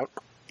sliding out.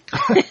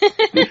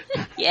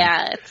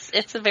 Yeah,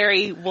 it's a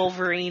very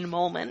Wolverine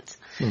moment.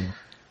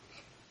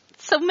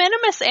 So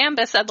Minimus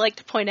Ambus, I'd like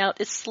to point out,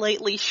 is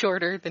slightly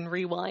shorter than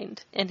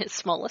Rewind in his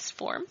smallest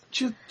form.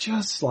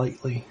 Just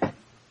slightly.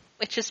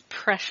 Which is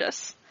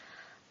precious.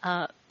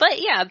 But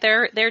yeah,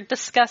 they're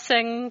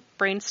discussing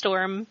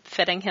Brainstorm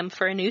fitting him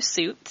for a new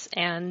suit,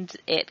 and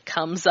it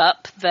comes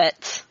up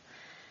that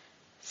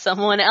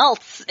someone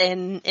else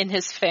in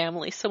his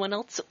family, someone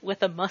else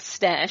with a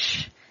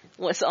mustache,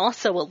 was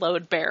also a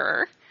load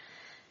bearer.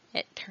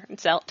 It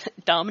turns out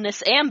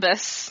Dominus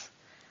Ambus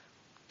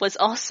was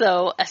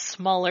also a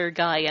smaller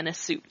guy in a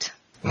suit.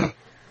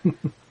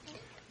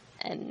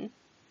 And,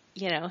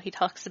 he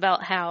talks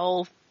about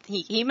how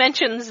he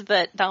mentions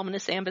that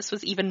Dominus Ambus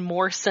was even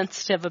more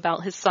sensitive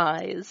about his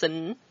size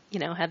and,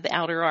 had the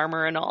outer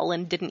armor and all,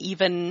 and didn't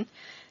even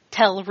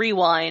tell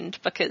Rewind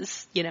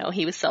because,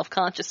 he was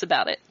self-conscious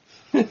about it.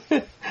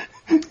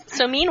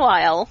 So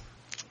meanwhile,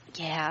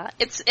 yeah,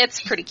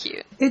 it's pretty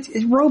cute. It's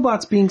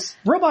robots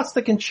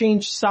that can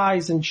change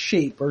size and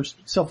shape are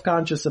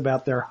self-conscious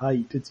about their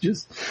height. It's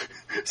just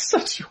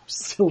such a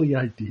silly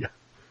idea.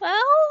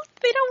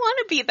 They don't want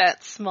to be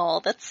that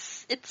small.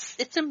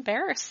 It's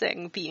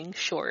embarrassing being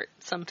short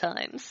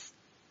sometimes.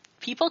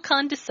 People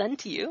condescend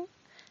to you.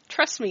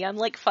 Trust me, I'm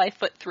like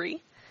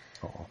 5'3".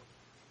 Oh.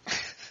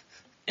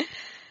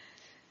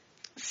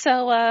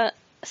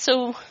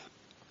 So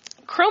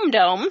Chrome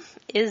Dome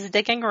is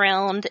digging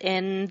around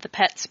in the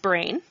pet's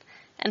brain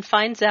and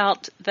finds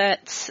out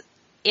that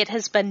it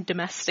has been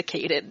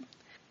domesticated,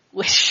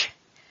 which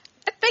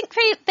I think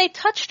they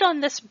touched on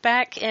this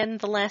back in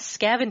the last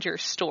Scavenger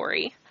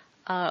story,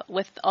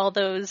 with all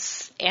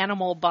those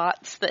animal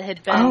bots that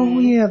had been... Oh,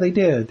 yeah, they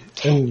did.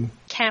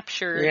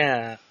 Captured.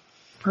 Yeah.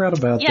 Forgot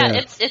about that.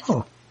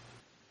 Yeah,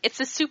 it's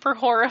a super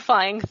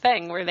horrifying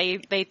thing where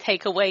they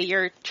take away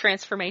your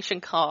transformation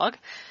cog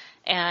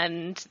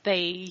and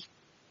they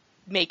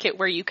make it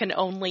where you can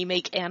only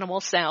make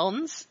animal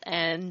sounds,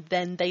 and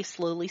then they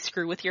slowly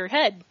screw with your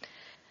head.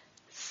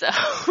 So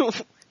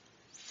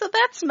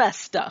that's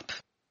messed up.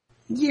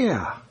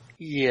 Yeah.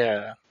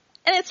 Yeah.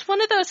 And it's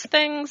one of those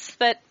things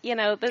that,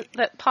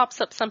 that pops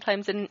up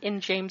sometimes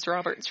in James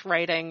Roberts'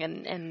 writing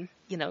and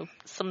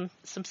some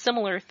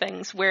similar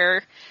things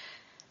where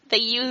they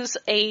use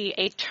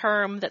a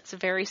term that's a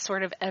very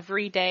sort of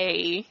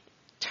everyday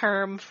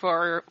term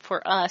for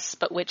us,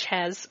 but which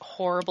has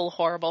horrible,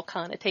 horrible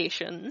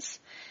connotations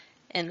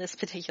in this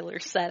particular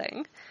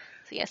setting.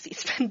 So yes,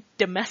 he's been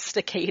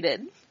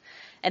domesticated,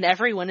 and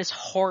everyone is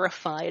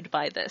horrified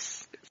by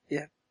this.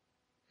 Yeah.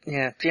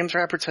 Yeah, James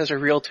Roberts has a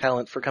real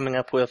talent for coming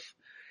up with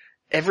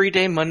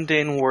everyday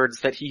mundane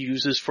words that he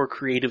uses for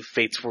creative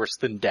fates worse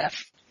than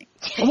death.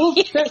 Well,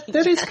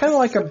 that is kind of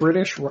like a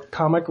British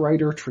comic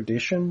writer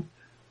tradition,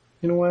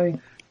 in a way.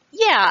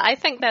 Yeah, I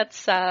think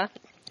that's,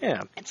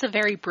 it's a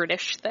very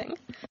British thing,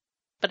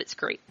 but it's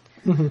great.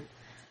 Mm-hmm.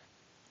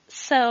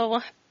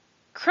 So,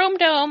 Chrome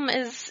Dome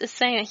is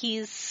saying that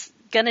he's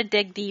gonna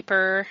dig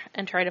deeper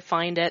and try to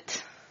find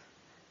it,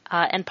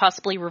 and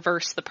possibly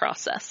reverse the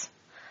process,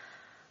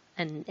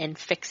 and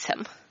fix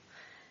him.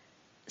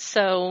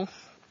 So,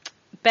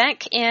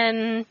 back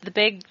in the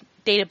big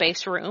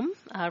database room,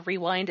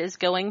 Rewind is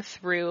going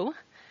through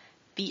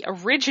the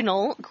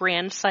original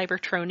Grand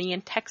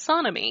Cybertronian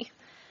taxonomy,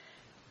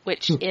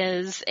 which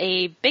is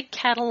a big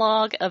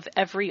catalog of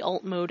every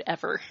alt mode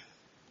ever.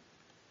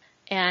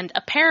 And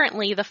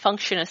apparently the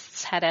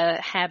functionists had a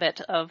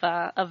habit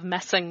of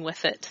messing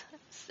with it,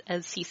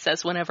 as he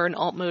says, whenever an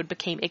alt mode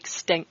became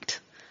extinct.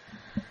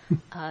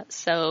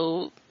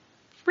 So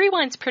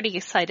Rewind's pretty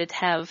excited to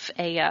have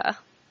an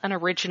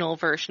original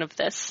version of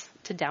this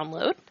to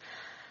download.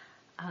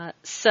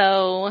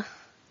 So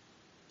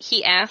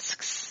he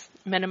asks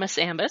Minimus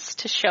Ambus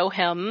to show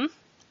him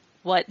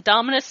what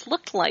Dominus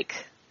looked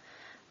like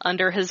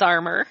under his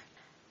armor.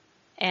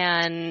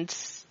 And,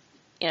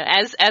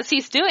 as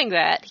he's doing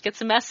that, he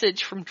gets a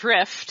message from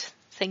Drift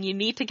saying, "You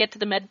need to get to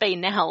the med bay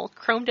now.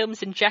 Chrome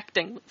Dome's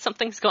injecting.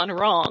 Something's gone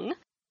wrong."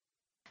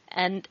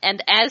 And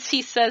as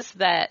he says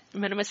that,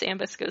 Minimus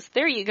Ambus goes,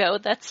 "There you go,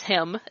 that's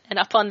him." And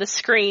up on the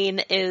screen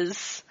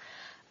is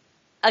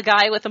a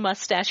guy with a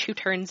mustache who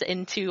turns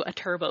into a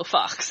Turbo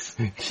Fox,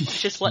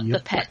 which is what the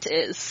pet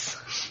is.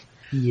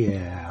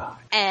 Yeah.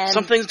 And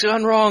something's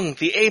gone wrong.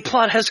 The A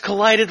plot has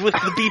collided with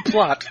the B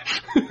plot.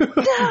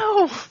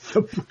 No!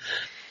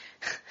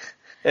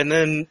 And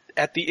then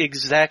at the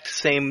exact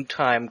same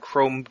time,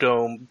 Chrome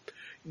Dome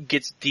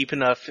gets deep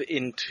enough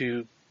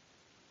into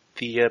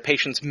the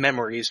patient's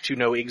memories to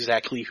know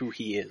exactly who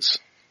he is.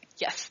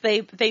 Yes,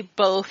 they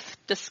both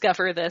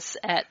discover this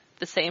at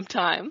the same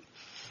time.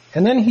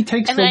 And then he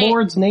takes the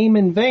Lord's name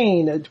in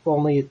vain.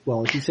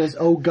 He says,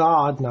 "Oh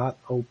God," not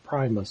 "Oh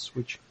Primus,"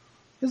 which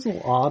is a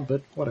little odd,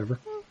 but whatever.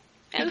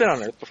 He's been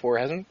on Earth before,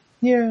 hasn't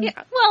he? Yeah.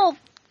 Yeah. Well,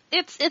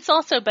 it's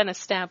also been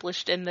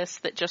established in this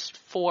that just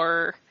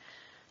for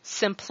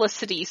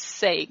simplicity's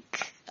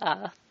sake,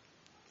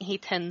 he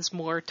tends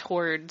more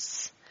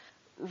towards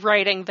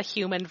writing the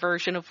human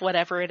version of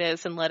whatever it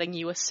is and letting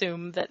you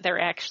assume that they're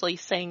actually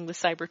saying the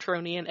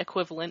Cybertronian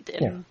equivalent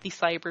in the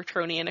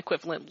Cybertronian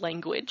equivalent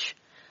language.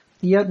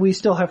 Yet we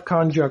still have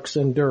conjux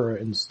and dura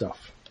and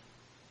stuff.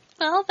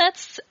 Well,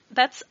 that's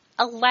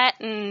a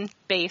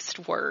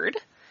Latin-based word.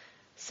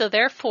 So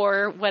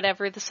therefore,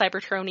 whatever the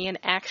Cybertronian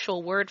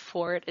actual word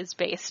for it is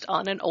based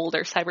on an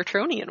older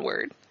Cybertronian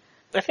word.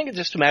 I think it's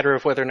just a matter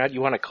of whether or not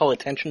you want to call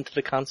attention to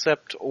the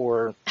concept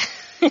or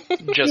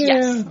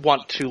just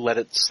want to let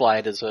it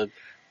slide as a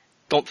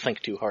don't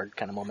think too hard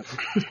kind of moment.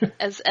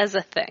 as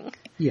a thing.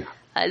 Yeah.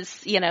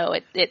 As,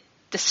 it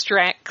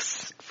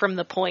distracts from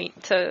the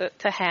point to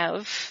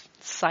have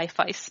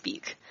sci-fi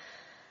speak.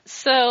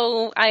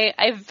 So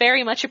I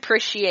very much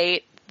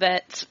appreciate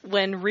that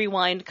when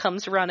Rewind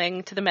comes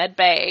running to the med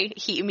bay,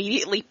 he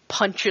immediately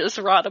punches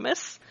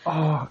Rodimus.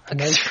 Oh,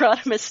 because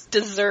Rodimus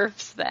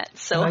deserves that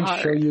so hard.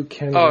 I sure you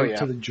can right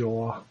to the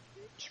jaw.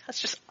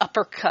 That's just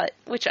uppercut,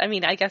 which,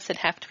 I guess it'd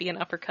have to be an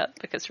uppercut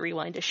because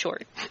Rewind is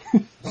short.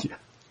 Yeah.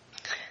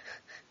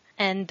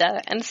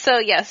 And so,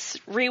 yes,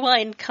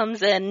 Rewind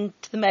comes in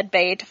to the med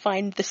bay to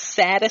find the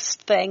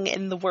saddest thing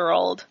in the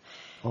world,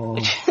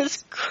 which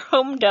is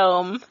Chrome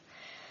Dome.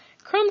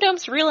 Chrome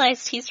Dome's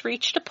realized he's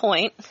reached a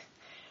point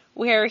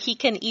where he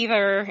can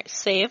either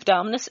save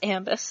Dominus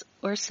Ambus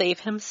or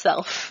save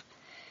himself.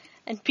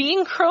 And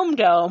being Chrome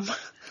Dome,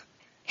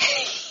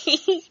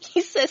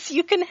 he says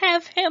you can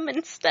have him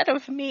instead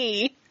of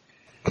me.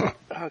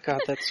 Oh god,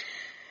 that's...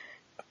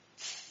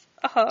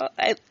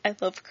 I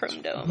love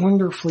Chrome Dome.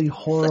 Wonderfully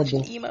horrible. Such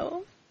an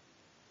emo.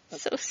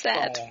 So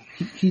sad.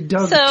 Oh. He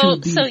dug too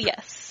deep. So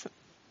yes.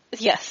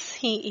 Yes,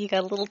 he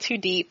got a little too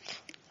deep.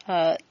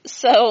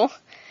 So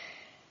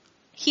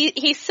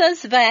he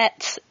says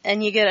that,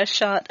 and you get a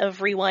shot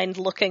of Rewind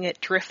looking at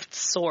Drift's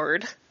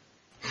sword.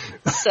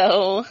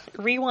 So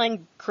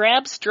Rewind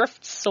grabs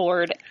Drift's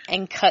sword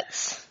and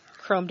cuts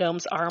Chrome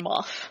Dome's arm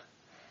off.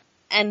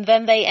 And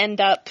then they end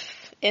up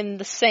in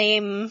the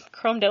same,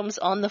 Chrome Dome's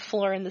on the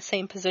floor in the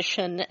same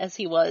position as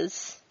he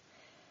was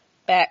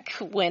back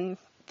when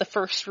the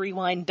first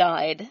Rewind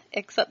died,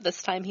 except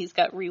this time he's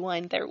got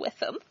Rewind there with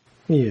him.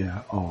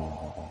 Yeah,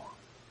 oh.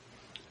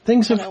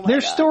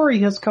 Their story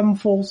has come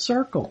full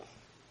circle.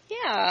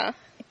 Yeah.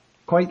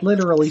 Quite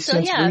literally, So,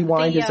 since yeah,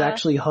 Rewind the, is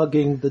actually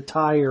hugging the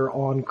tire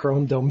on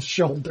Chrome Dome's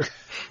shoulder.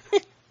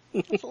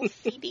 Little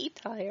CD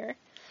tire.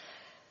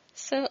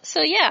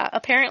 So yeah,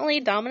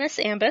 apparently Dominus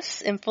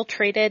Ambus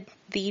infiltrated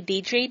the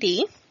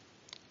DJD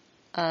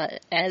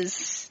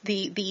as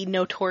the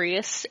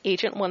notorious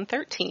Agent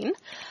 113.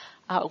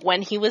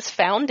 When he was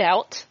found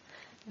out,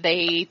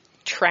 they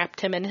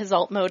trapped him in his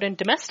alt mode and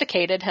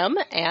domesticated him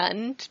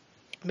and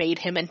made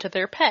him into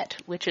their pet,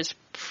 which is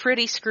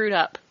pretty screwed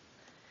up.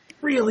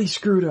 Really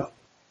screwed up.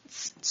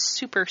 It's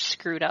super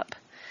screwed up.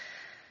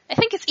 I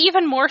think it's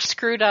even more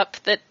screwed up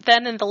that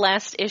then in the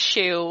last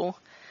issue,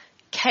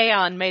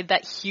 Kaon made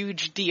that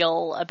huge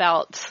deal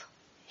about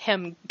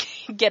him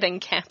getting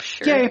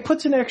captured. Yeah, it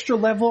puts an extra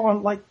level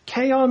on, like,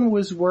 Kaon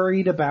was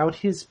worried about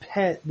his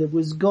pet that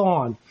was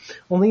gone.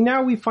 Only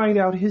now we find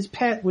out his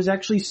pet was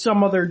actually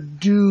some other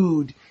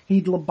dude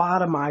he'd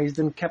lobotomized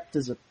and kept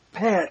as a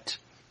pet.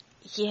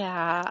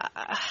 Yeah.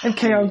 And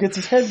Kaon gets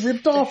his head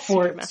ripped off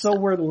for it, messed so up.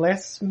 we're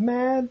less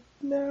mad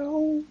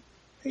now?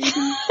 Maybe?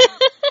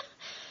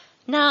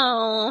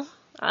 No.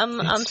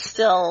 I'm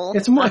still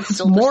It's more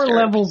disturbed.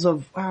 levels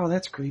of, wow,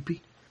 that's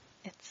creepy.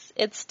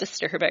 It's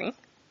disturbing.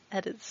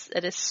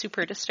 It is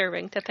super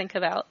disturbing to think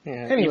about.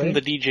 Yeah, Anyway. Even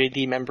the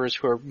DJD members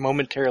who are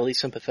momentarily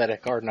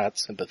sympathetic are not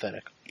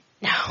sympathetic.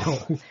 No,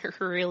 they're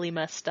really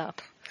messed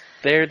up.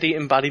 They're the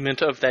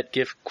embodiment of that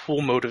gif,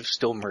 cool motive,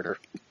 still murder.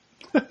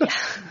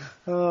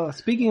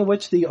 Speaking of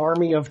which, the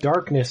Army of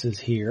Darkness is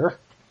here.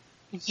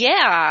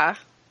 Yeah.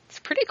 It's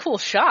a pretty cool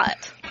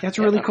shot. That's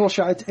a really cool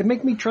shot. It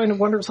makes me trying to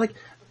wonder, it's like,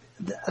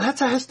 that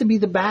has to be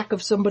the back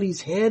of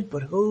somebody's head,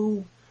 but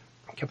who?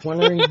 I kept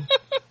wondering.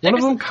 One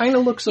of them kind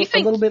of looks a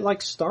little bit like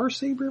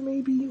Starsaber,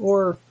 maybe?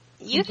 Or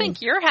You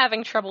think you're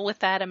having trouble with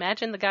that?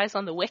 Imagine the guys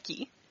on the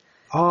wiki.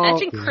 Oh,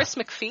 Imagine yeah. Chris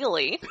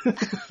McFeely.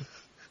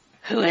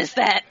 Who is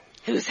that?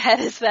 Whose head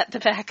is that the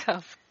back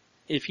of?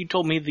 If you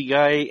told me the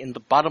guy in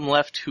the bottom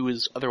left who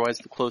is otherwise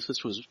the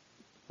closest was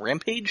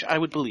Rampage, I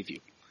would believe you.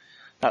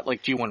 Not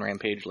like G1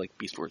 Rampage, like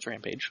Beast Wars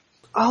Rampage.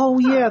 Oh,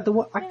 yeah, the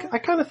one, I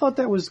kind of thought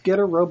that was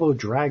Getter Robo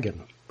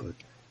Dragon, but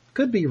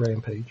could be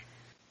Rampage.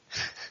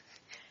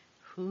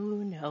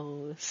 Who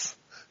knows?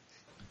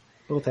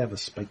 Both have a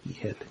spiky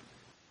head.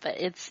 But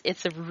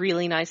it's a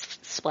really nice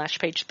splash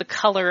page. The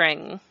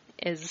coloring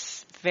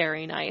is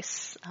very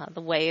nice.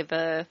 The way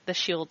the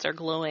shields are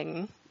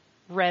glowing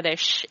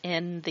reddish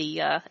in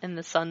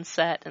the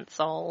sunset, and it's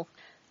all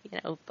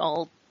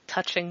all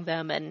touching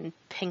them and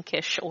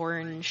pinkish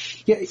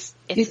orange. Yeah, it's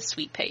a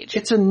sweet page.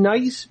 It's a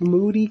nice,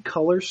 moody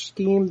color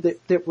scheme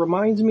that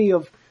reminds me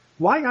of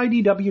why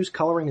IDW's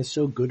coloring is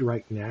so good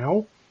right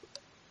now.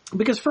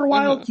 Because for a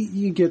while,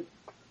 you get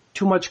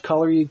too much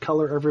color, you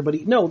color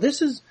everybody. No,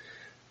 this is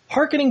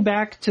hearkening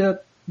back to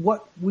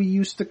what we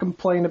used to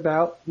complain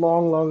about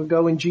long, long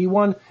ago in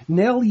G1.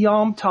 Nel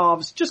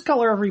Yomtov's just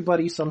color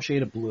everybody some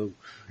shade of blue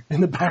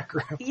in the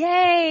background.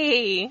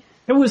 Yay!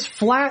 It was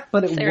flat,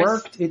 but it There's-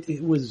 worked.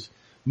 It was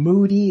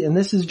moody, and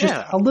this is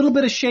just a little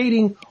bit of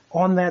shading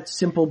on that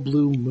simple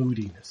blue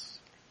moodiness.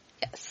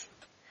 Yes.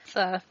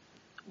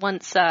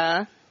 Once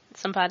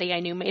somebody I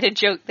knew made a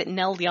joke that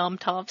Nel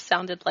Yom-Tov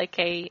sounded like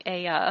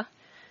a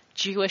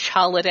Jewish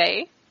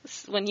holiday.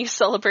 When you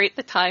celebrate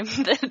the time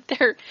that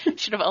there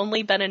should have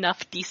only been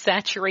enough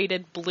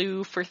desaturated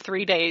blue for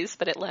 3 days,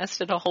 but it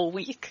lasted a whole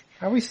week.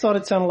 I always thought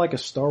it sounded like a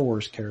Star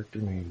Wars character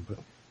name, but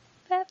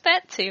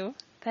That too.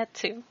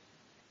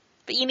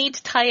 But you need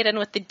to tie it in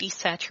with the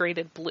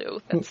desaturated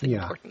blue. That's the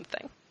important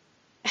thing.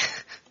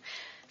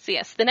 So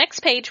yes, the next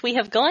page we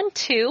have gone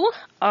to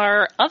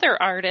our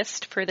other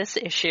artist for this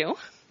issue,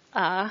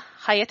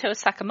 Hayato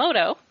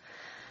Sakamoto,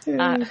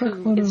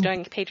 who is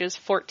doing pages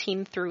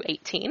 14 through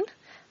 18,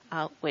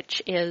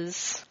 which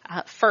is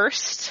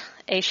first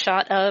a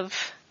shot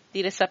of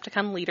the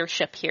Decepticon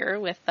leadership here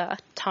with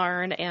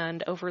Tarn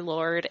and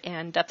Overlord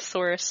and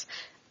Deathsaurus,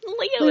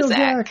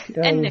 Leozak,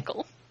 and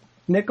Nickel.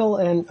 Nickel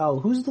and,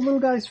 who's the little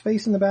guy's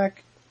face in the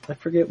back? I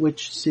forget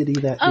which city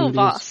that dude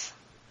Voss. is.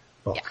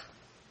 Voss. Yeah,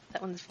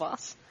 that one's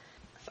Voss.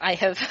 I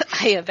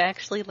have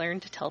actually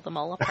learned to tell them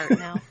all apart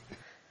now.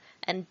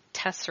 And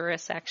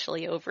Tesserus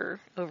actually over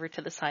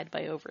to the side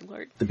by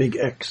Overlord. The big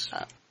X.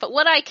 But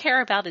what I care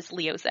about is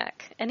Leozak,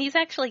 and he's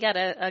actually got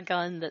a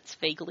gun that's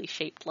vaguely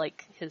shaped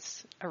like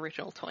his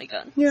original toy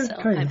gun. Yeah, so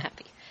kinda. I'm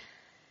happy.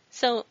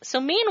 So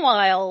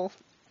meanwhile,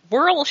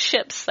 Whirl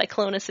ships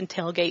Cyclonus and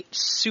Tailgate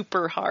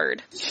super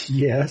hard.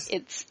 Yes.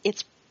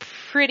 It's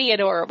pretty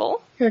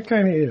adorable. Yeah, it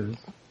kind of is.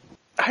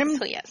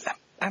 So yes.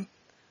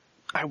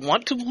 I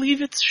want to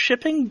believe it's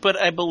shipping, but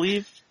I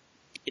believe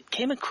it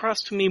came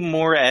across to me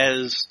more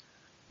as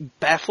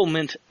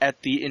bafflement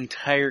at the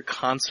entire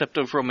concept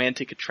of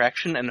romantic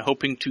attraction and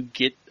hoping to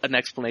get an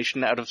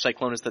explanation out of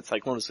Cyclonus that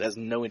Cyclonus has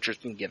no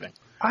interest in giving.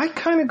 I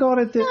kind of got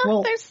it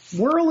that,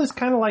 Whirl is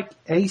kind of like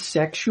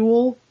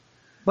asexual,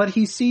 but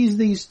he sees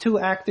these two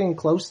acting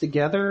close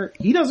together.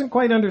 He doesn't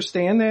quite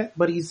understand that,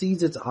 but he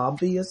sees it's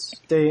obvious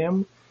to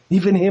him.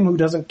 Even him who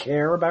doesn't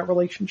care about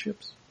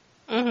relationships.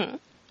 Mm-hmm.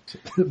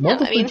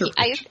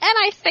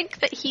 I think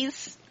that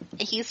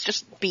he's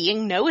just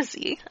being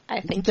nosy.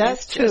 I think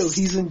that's true.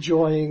 He's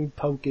enjoying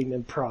poking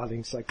and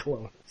prodding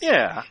Cyclonus.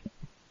 Yeah.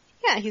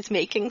 Yeah, he's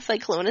making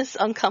Cyclonus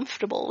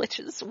uncomfortable, which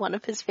is one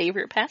of his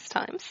favorite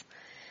pastimes.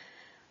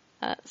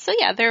 So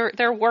yeah,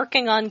 they're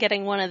working on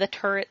getting one of the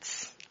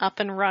turrets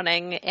up and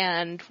running,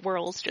 and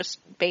Whirl's just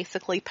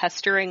basically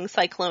pestering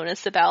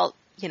Cyclonus about,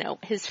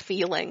 his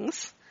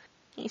feelings.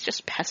 He's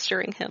just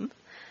pestering him.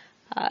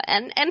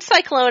 And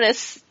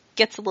Cyclonus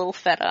gets a little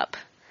fed up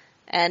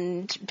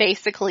and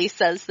basically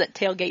says that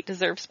Tailgate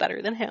deserves better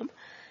than him.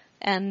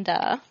 And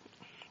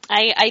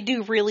I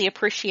do really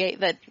appreciate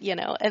that,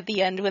 at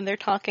the end when they're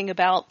talking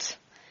about,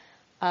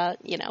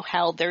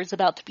 how there's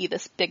about to be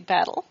this big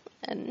battle.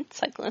 And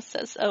Cyclonus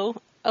says,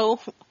 oh,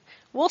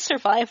 we'll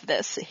survive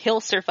this.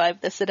 He'll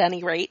survive this at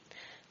any rate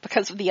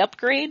because of the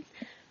upgrade.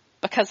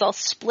 Because I'll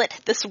split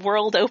this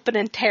world open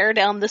and tear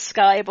down the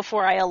sky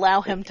before I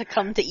allow him to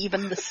come to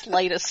even the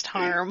slightest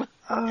harm.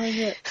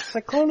 Yeah.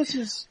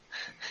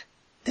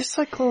 This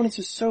Cyclonus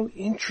is so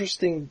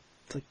interesting.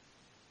 Like,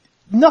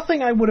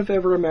 nothing I would have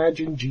ever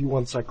imagined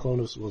G1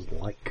 Cyclonus was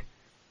like.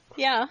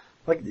 Yeah.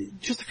 Like,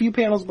 just a few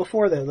panels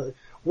before then, the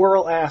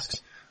Whirl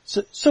asks, so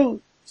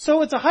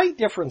it's a height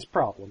difference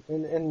problem.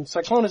 And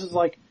Cyclonus is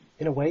like,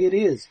 in a way it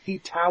is. He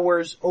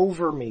towers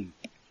over me.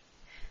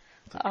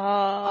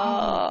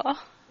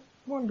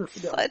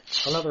 Wonderful.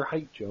 Another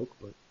height joke,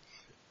 but...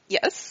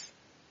 Yes.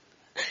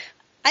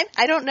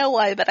 I don't know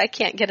why, but I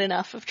can't get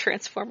enough of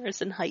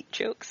Transformers and height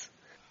jokes.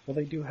 Well,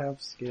 they do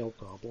have scale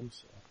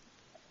problems. So.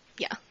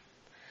 Yeah.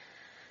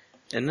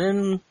 And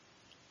then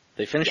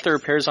they finish the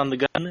repairs on the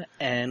gun,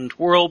 and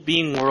Whirl,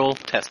 being Whirl,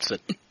 tests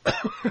it.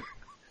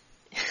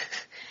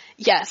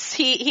 Yes,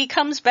 he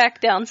comes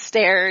back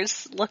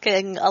downstairs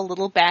looking a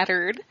little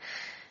battered.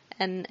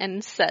 And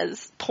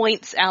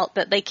points out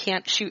that they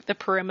can't shoot the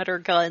perimeter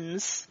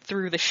guns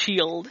through the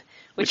shield,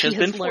 which he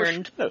has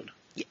learned.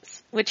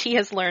 Yes, which he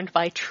has learned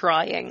by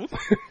trying.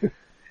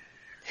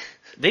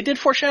 They did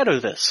foreshadow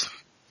this.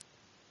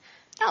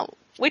 Oh,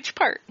 which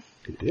part?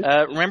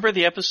 Remember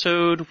the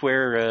episode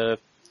where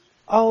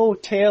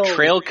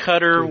Trail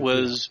Cutter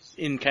was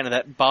in kind of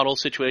that bottle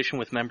situation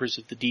with members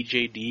of the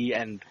DJD,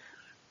 and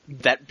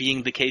that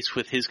being the case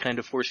with his kind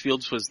of force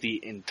fields was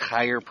the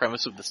entire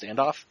premise of the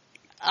standoff?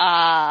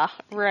 Ah,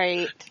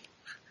 right.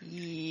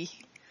 Yee.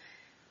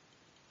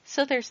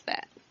 So there's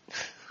that.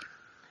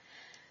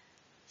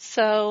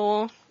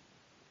 So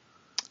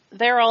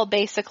they're all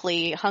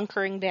basically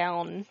hunkering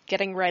down,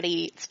 getting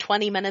ready. It's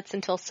 20 minutes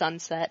until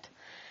sunset,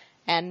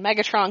 and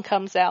Megatron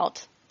comes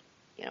out,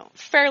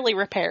 fairly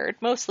repaired,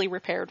 mostly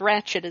repaired.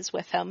 Ratchet is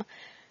with him.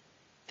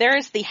 There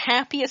is the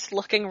happiest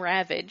looking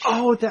Ravage.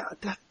 Oh,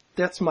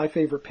 that's my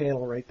favorite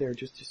panel right there.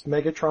 Just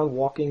Megatron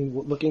walking,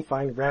 looking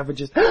fine.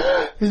 Ravage is,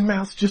 his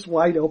mouth's just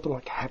wide open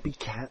like a happy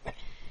cat.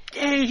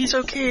 Yay, he's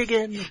okay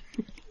again.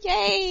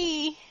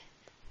 Yay!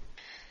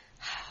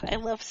 I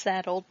love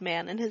sad old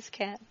man and his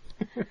cat.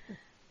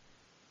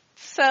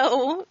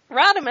 So,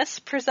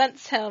 Rodimus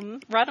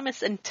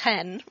and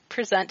Ten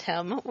present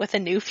him with a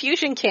new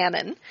fusion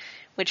cannon,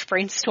 which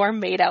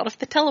Brainstorm made out of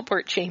the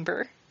teleport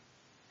chamber.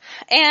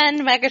 And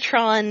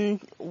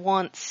Megatron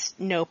wants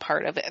no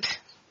part of it.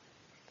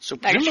 So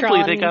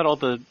presumably they got all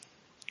the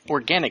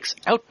organics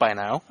out by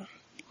now,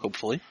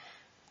 hopefully.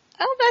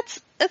 Oh,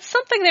 that's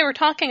something they were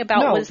talking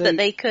about, that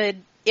they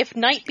could, if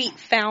Nightbeat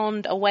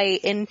found a way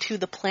into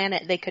the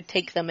planet, they could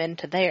take them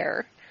into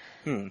there.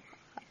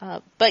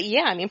 But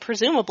yeah,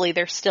 presumably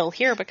they're still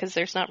here because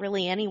there's not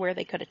really anywhere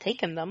they could have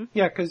taken them.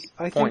 Yeah, because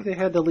I think they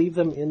had to leave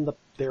them in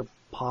their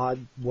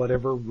pod,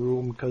 whatever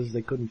room, because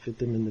they couldn't fit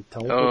them in the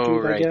teleport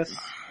tube, I guess.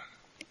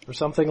 Or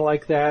something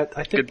like that.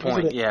 I think, good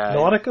point, yeah.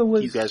 Nautica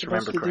was you guys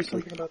supposed remember to do correctly.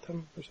 something about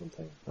them or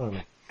something? I don't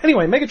know.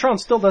 Anyway, Megatron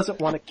still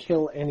doesn't want to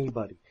kill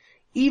anybody.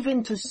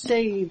 Even to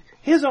save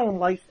his own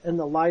life and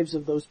the lives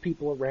of those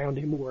people around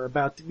him who are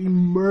about to be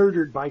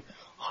murdered by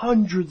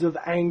hundreds of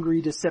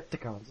angry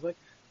Decepticons. Like,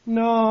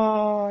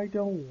 no, I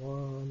don't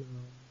want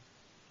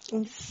to.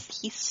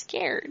 He's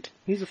scared.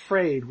 He's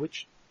afraid,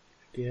 which,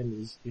 again,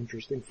 is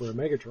interesting for a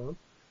Megatron.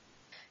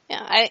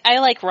 Yeah, I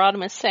like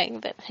Rodimus saying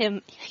that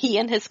he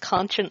and his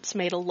conscience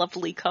made a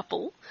lovely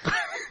couple.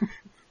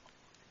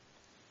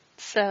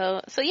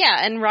 So yeah,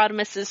 and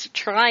Rodimus is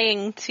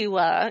trying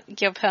to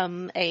give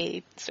him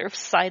a sort of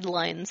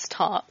sidelines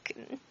talk,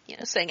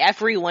 and, saying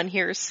everyone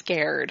here is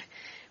scared.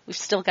 We've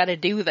still got to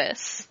do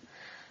this.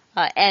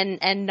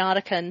 And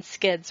Nautica and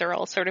Skids are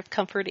all sort of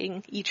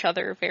comforting each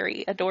other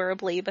very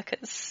adorably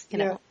because,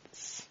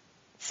 it's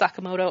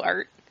Sakamoto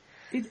art.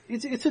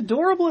 It's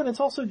adorable, and it's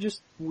also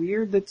just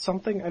weird that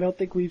something I don't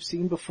think we've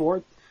seen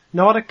before.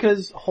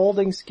 Nautica's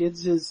holding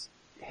Skids'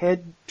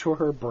 head to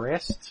her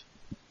breast.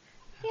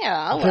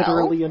 Yeah, well.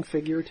 Literally and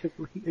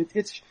figuratively.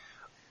 It's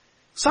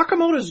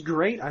Sakamoto's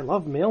great. I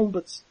love Milne,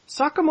 but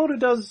Sakamoto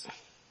does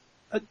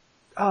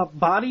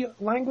body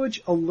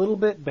language a little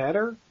bit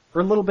better,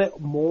 or a little bit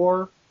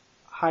more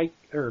high,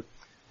 or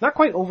not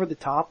quite over the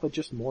top, but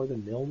just more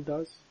than Milne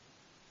does.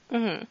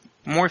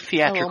 Mm-hmm. More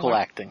theatrical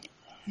acting.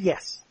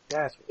 Yes,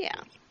 that's what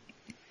yeah.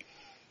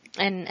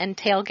 And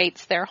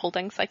Tailgate's there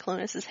holding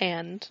Cyclonus'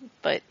 hand,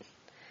 but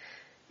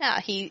yeah,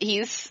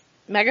 he's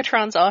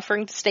Megatron's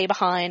offering to stay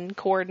behind,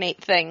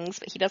 coordinate things,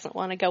 but he doesn't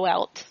want to go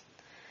out.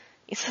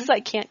 He says,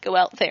 I can't go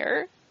out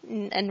there.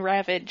 And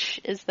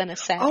Ravage is then a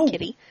sad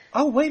kitty.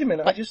 Oh, wait a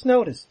minute. I just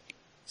noticed.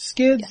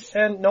 Skids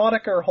and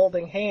Nautica are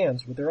holding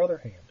hands with their other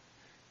hand.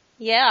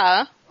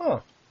 Yeah. Huh.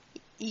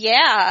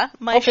 Yeah.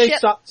 My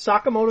ship.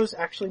 Sakamoto's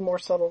actually more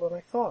subtle than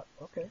I thought.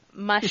 Okay.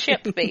 My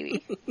ship,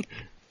 baby.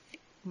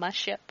 My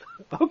ship.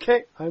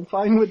 Okay. I'm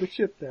fine with the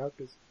ship now,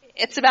 because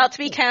it's about to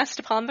be cast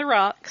upon the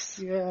rocks.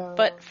 Yeah.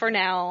 But for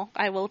now,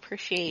 I will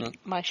appreciate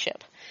my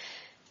ship.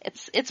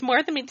 It's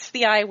more than meets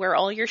the eye where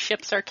all your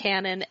ships are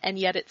canon and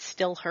yet it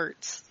still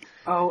hurts.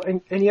 Oh,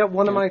 and yet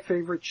one of my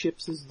favorite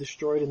ships is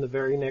destroyed in the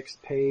very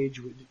next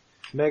page.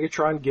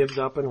 Megatron gives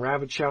up and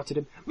Ravage shouts at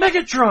him,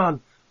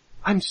 Megatron!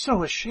 I'm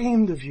so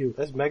ashamed of you,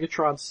 as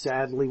Megatron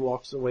sadly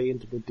walks away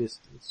into the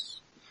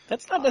distance.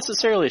 That's not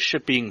necessarily a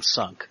ship being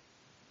sunk.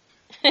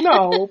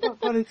 No,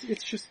 but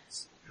it's just,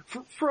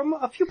 from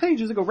a few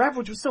pages ago,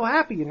 Ravage was so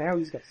happy and now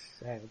he's got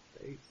a sad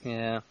face.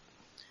 Yeah.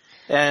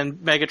 And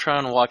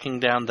Megatron walking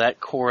down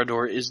that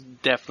corridor is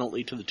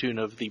definitely to the tune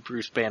of the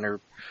Bruce Banner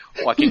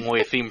walking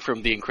away theme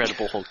from the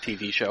Incredible Hulk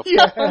TV show.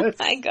 Yes. Oh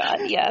my god,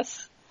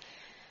 yes.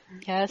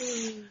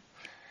 Yes.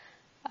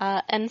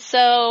 And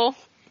so,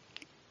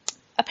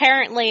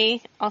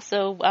 apparently,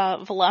 also,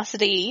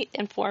 Velocity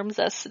informs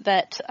us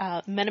that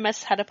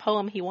Minimus had a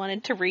poem he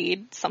wanted to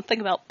read, something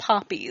about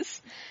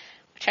poppies,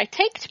 which I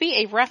take to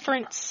be a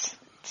reference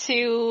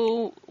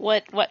to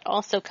what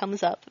also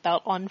comes up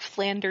about On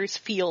Flanders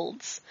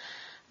Fields,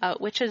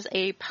 which is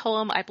a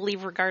poem, I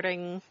believe,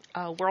 regarding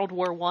World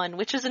War I,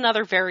 which is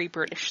another very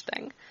British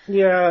thing.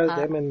 Yeah,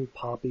 them and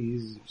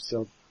poppies,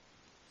 so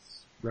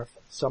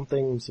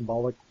something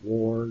symbolic,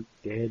 war,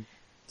 dead,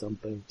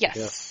 something.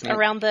 Yes, yeah.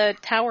 Around the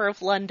Tower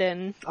of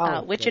London,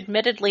 which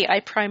admittedly I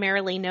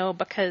primarily know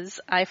because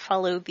I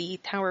follow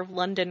the Tower of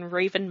London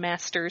Raven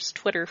Masters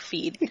Twitter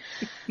feed.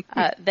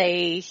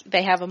 They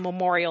have a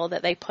memorial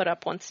that they put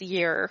up once a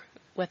year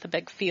with a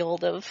big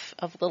field of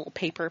little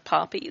paper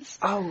poppies.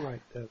 Oh,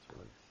 right, that's right.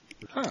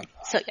 Huh.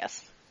 So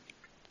yes,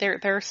 there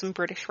are some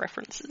British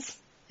references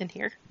in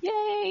here.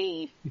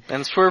 Yay!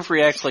 And Swerve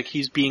reacts like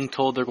he's being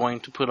told they're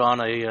going to put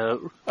on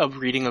a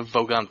reading of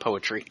Vogon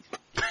poetry.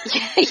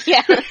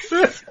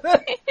 Yes.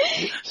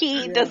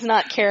 He does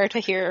not care to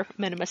hear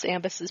Minimus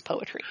Ambus's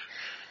poetry.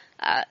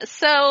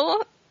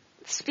 So,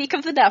 speak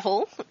of the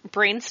devil,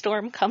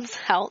 Brainstorm comes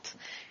out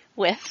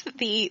with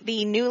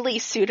the newly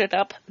suited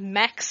up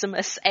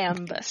Maximus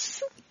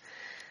Ambus.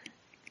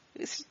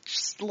 It's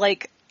just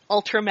like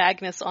Ultra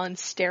Magnus on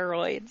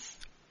steroids.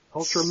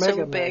 Ultra so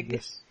Mega big.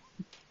 Magnus.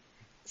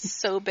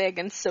 So big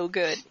and so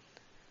good.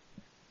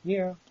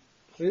 Yeah.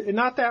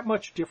 Not that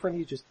much different,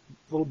 he's just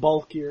a little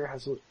bulkier,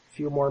 has a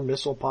few more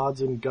missile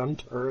pods and gun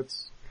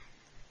turrets.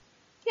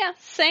 Yeah,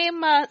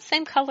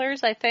 same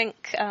colors, I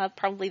think,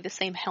 probably the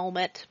same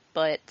helmet,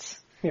 but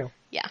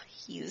yeah,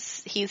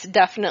 he's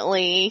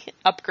definitely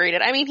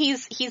upgraded. I mean,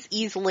 he's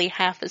easily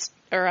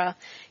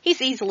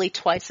he's easily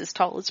twice as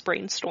tall as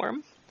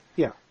Brainstorm.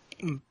 Yeah.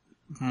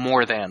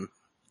 More than.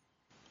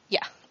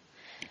 Yeah.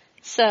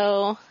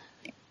 So,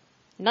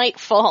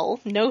 nightfall,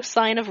 no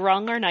sign of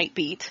Rung or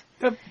Nightbeat.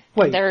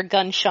 Wait. There are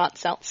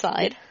gunshots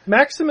outside.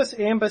 Maximus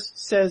Ambus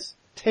says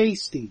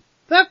tasty.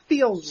 That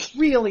feels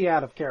really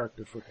out of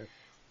character for him.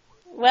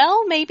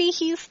 Well, maybe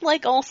he's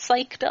like all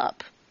psyched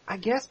up. I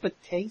guess,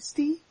 but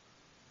tasty?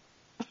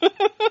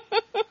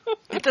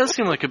 It does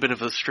seem like a bit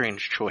of a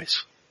strange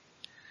choice.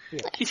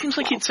 Yeah. He seems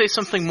like he'd say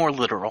something more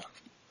literal.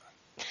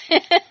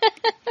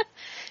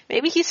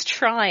 Maybe he's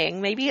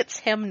trying. Maybe it's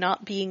him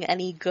not being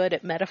any good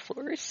at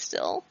metaphors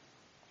still.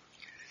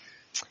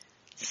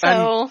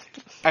 So,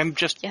 I'm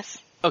just... yes.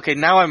 Okay,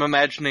 now I'm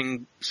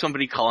imagining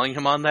somebody calling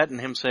him on that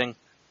and him saying,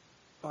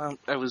 well,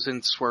 I was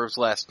in Swerve's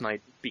last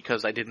night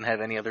because I didn't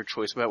have any other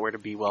choice about where to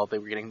be while they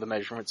were getting the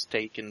measurements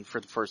taken for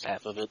the first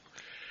half of it.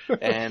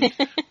 And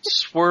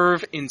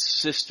Swerve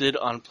insisted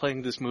on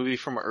playing this movie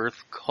from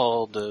Earth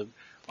called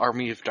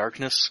Army of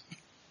Darkness.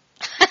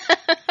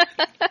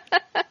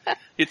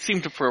 It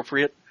seemed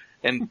appropriate,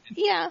 and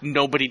Yeah.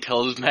 nobody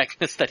tells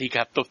Magnus that he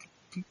got the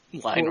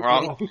line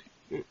wrong.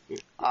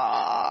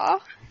 Aww.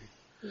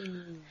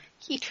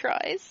 He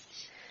tries.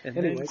 And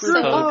Anyway, then group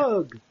group hug.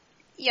 hug.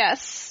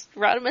 Yes,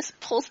 Rodimus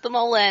pulls them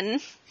all in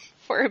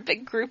for a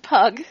big group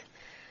hug.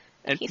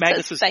 And He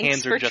Magnus's says, "Thanks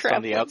hands for are just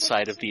on the traveling."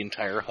 outside of the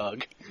entire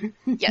hug.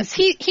 Yes,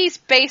 he's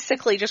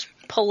basically just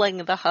pulling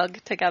the hug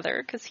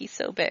together because he's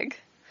so big.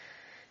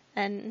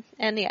 And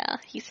yeah,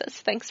 he says,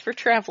 "Thanks for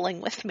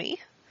traveling with me."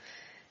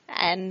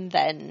 And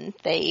then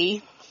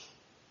they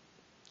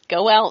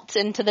go out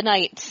into the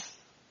night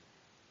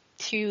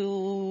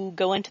to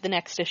go into the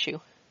next issue.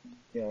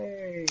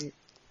 Yay.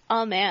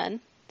 Oh man.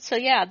 So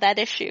yeah, that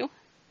issue.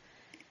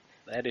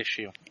 That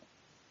issue.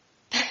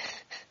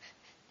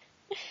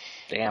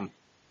 Damn.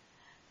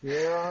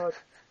 Yeah.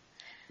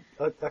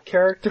 A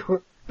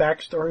character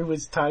backstory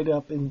was tied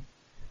up in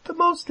the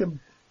most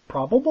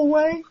improbable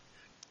way.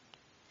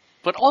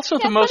 But also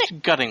Yeah, the most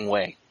gutting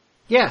way.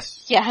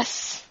 Yes.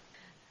 Yes.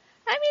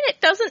 I mean,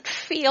 it doesn't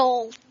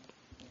feel...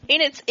 I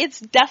mean, it's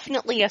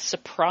definitely a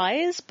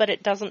surprise, but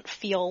it doesn't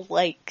feel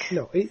like...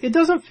 No, it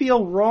doesn't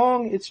feel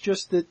wrong. It's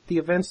just that the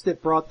events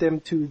that brought them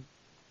to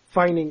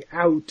finding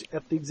out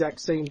at the exact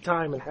same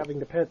time and having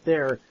the pet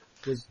there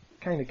was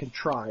kind of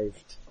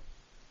contrived.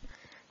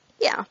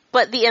 Yeah,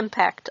 but the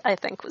impact, I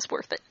think, was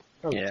worth it.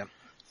 Oh, Yeah.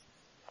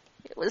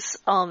 It was,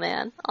 oh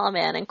man,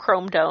 and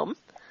Chrome Dome.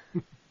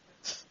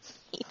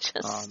 He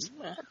just,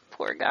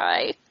 poor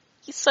guy.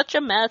 He's such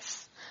a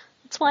mess.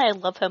 That's why I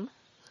love him.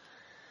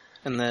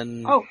 And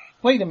then... Oh,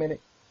 wait a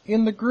minute.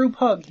 In the group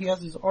hug, he has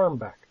his arm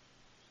back.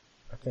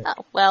 I think.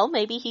 Oh, well,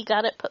 maybe he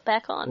got it put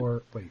back on.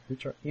 Or, wait,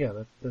 which arm? Yeah,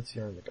 that's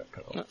the arm that got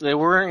cut off. They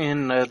were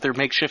in their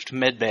makeshift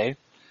med bay,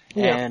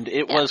 Yeah. and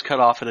it was cut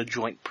off at a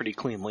joint pretty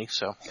cleanly,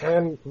 so...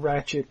 And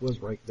Ratchet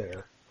was right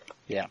there.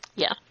 Yeah.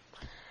 Yeah.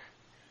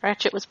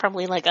 Ratchet was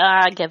probably like,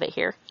 give it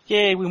here.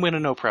 Yay, we win a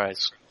no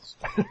prize.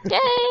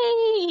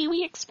 Yay!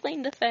 We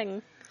explained a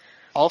thing.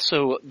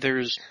 Also,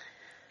 there's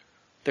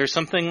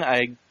something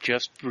I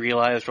just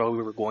realized while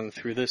we were going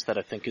through this that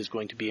I think is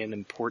going to be an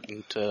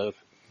important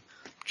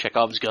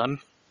Chekhov's gun.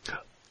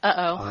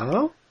 Uh-oh.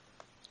 Oh?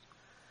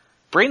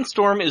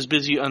 Brainstorm is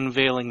busy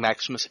unveiling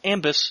Maximus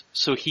Ambus,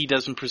 so he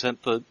doesn't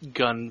present the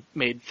gun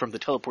made from the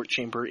teleport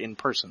chamber in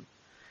person.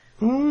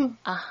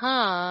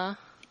 Uh-huh.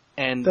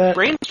 And That-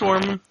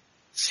 Brainstorm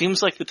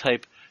seems like the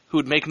type who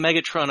would make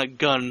Megatron a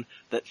gun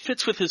that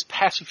fits with his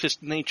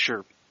pacifist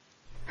nature.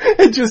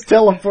 It just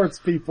teleports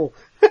people.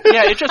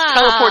 Yeah, it just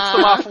teleports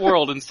them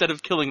off-world instead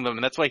of killing them,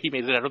 and that's why he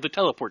made it out of the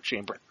teleport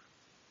chamber.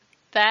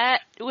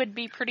 That would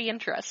be pretty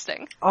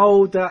interesting.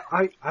 Oh,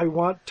 I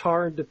want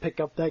Tarn to pick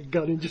up that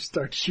gun and just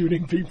start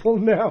shooting people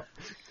now.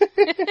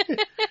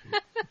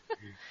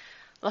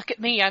 Look at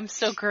me, I'm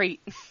so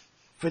great.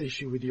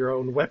 Finish you with your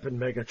own weapon,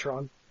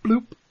 Megatron.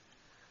 Bloop.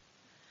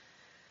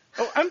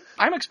 Oh,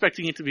 I'm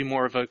expecting it to be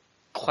more of a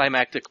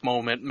climactic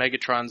moment.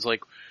 Megatron's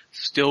like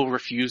still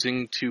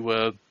refusing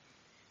to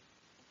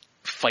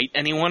fight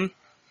anyone,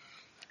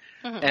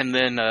 and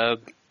then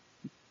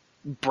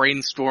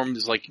Brainstorm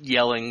is like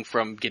yelling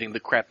from getting the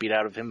crap beat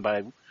out of him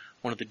by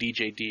one of the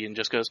DJD, and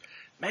just goes,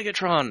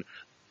 "Megatron,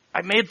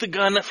 I made the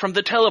gun from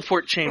the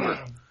teleport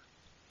chamber.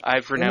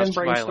 I've And then renounced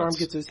Brainstorm violence."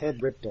 gets his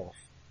head ripped off.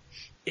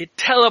 It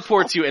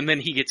teleports you, and then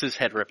he gets his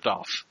head ripped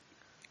off.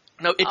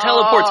 No, it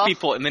teleports Aw.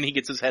 people, and then he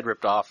gets his head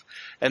ripped off.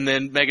 And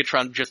then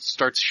Megatron just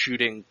starts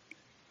shooting,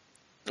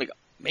 like,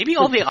 maybe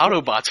all the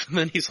Autobots, and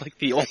then he's like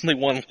the only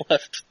one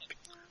left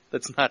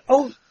that's not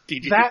Oh,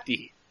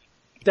 DGD.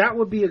 that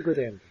would be a good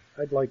ending.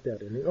 I'd like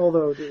that ending.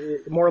 Although,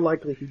 more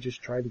likely he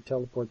just tried to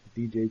teleport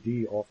the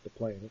DJD off the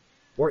planet.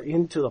 Or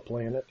into the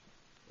planet.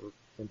 Or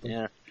something.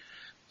 Yeah.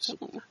 So,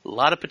 a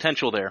lot of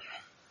potential there.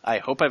 I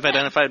hope I've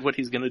identified what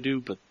he's gonna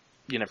do, but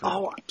you never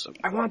know. Oh, So.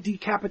 I want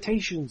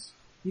decapitations.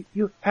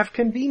 You have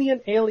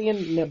convenient alien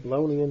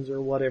Neblonians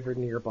or whatever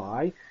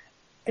nearby,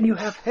 and you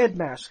have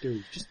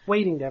headmasters just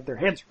waiting to have their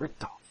heads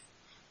ripped off.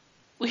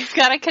 We've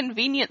got a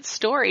convenient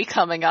story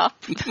coming up.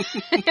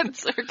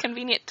 It's a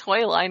convenient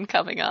toy line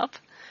coming up.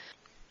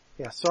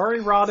 Yeah, sorry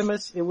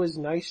Rodimus, it was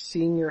nice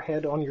seeing your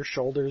head on your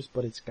shoulders,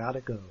 but it's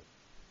gotta go.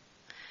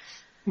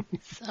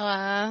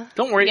 So,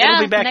 Don't worry, yeah,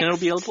 it'll be back and next-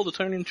 it'll be able to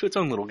turn into its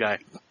own little guy.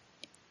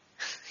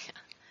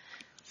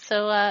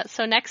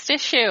 So next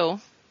issue,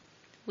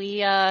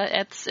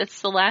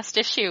 it's the last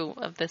issue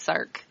of this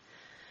arc.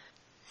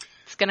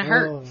 It's gonna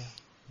hurt. Oh,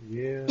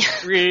 yeah.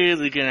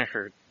 Really gonna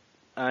hurt.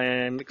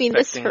 I'm expecting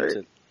this it hurt.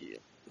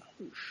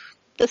 to...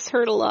 This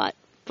hurt a lot,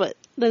 but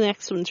the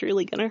next one's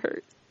really gonna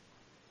hurt.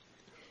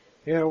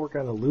 Yeah, we're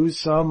gonna lose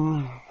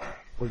some.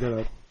 We're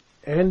gonna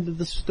end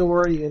the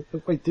story. And,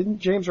 wait, didn't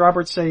James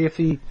Roberts say if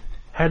he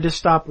had to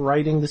stop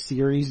writing the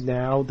series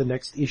now, the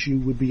next issue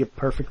would be a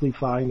perfectly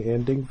fine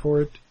ending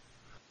for it?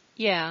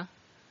 Yeah.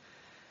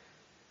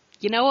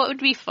 You know what would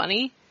be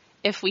funny?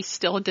 If we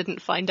still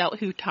didn't find out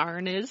who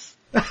Tarn is.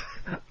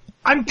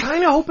 I'm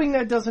kinda hoping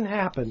that doesn't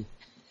happen.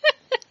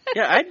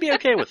 Yeah, I'd be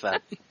okay with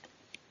that.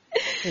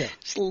 Yeah.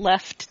 Just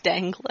left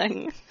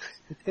dangling.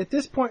 At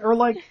this point, or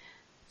like,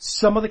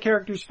 some of the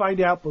characters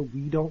find out, but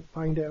we don't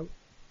find out.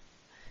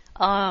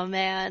 Oh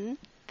man,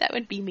 that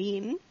would be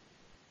mean.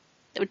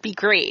 That would be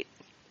great,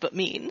 but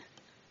mean.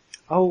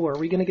 Oh, are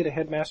we gonna get a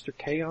Headmaster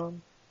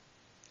Kaon?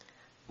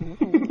 No,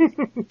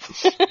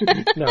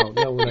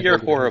 we're not. You're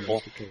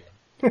horrible.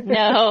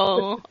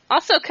 No.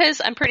 Also, because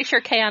I'm pretty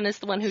sure Kaon is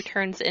the one who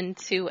turns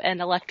into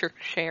an electric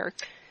chair.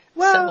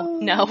 Well, so,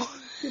 no.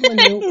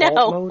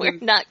 No, we're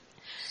not.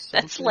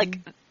 That's like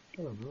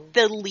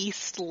the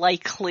least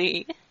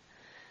likely.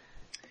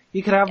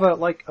 You could have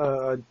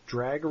a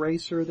drag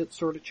racer that's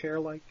sort of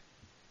chair-like.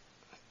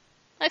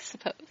 I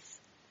suppose.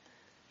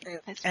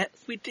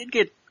 We did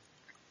get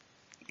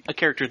a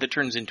character that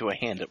turns into a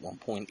hand at one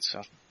point,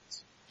 so.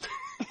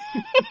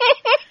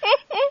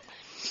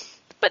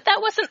 But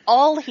that wasn't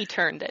all he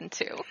turned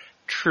into.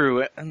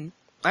 True. And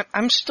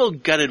I'm still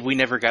gutted we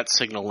never got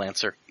Signal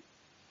Lancer.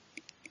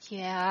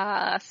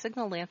 Yeah,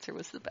 Signal Lancer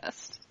was the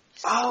best.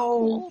 So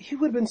cool. He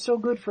would have been so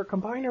good for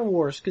Combiner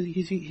Wars, because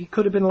he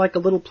could have been like a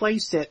little play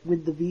set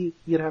with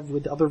you'd have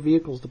with other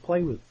vehicles to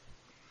play with.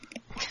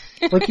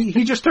 Like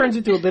he just turns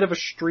into a bit of a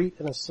street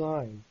and a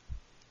sign.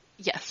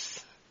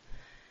 Yes.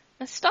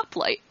 A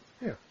stoplight.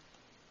 Yeah.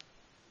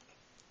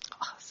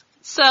 Awesome.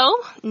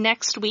 So,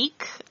 next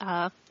week,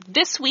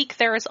 this week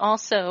there is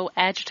also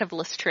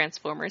adjectiveless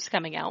Transformers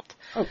coming out.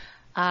 Oh.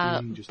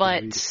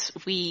 But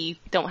we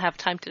don't have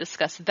time to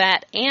discuss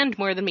that and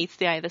More Than Meets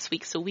the Eye this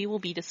week, so we will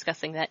be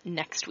discussing that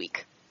next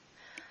week.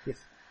 Yes.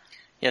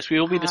 Yes, we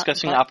will be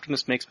discussing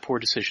Optimus Makes Poor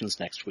Decisions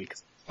next week.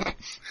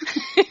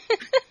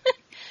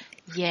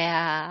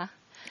 Yeah.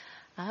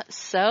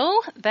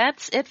 So,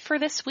 that's it for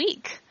this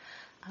week.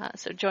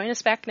 So join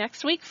us back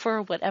next week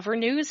for whatever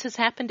news has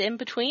happened in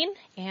between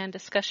and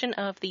discussion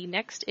of the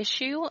next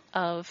issue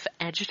of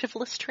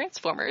Adjectiveless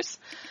Transformers.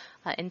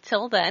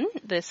 Until then,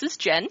 this is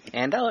Jen.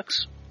 And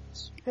Alex.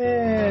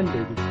 And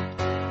Baby.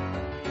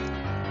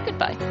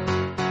 Goodbye.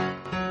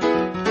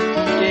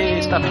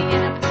 Yay, stop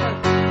An episode.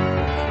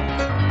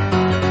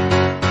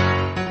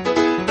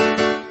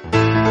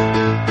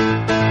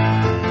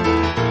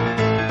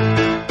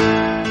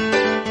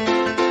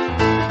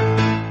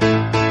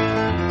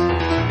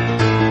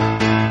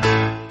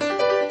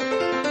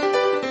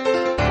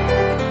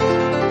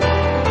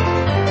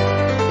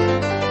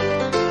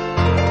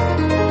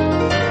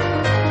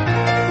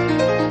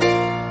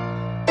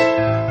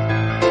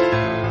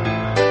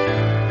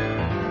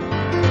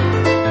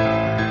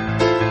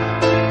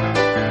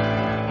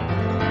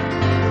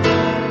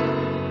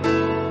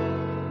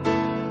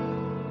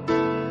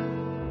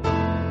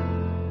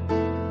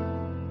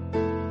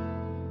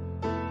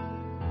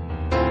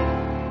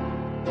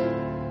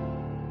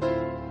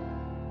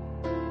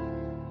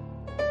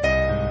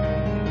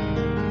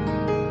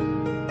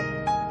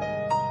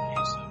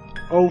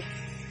 Oh,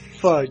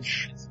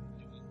 fudge. Okay,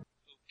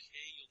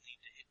 you'll need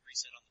to hit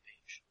reset on the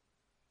page.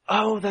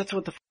 Oh, that's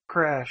what the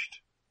crashed.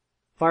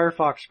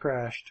 Firefox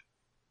crashed.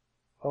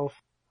 Oh,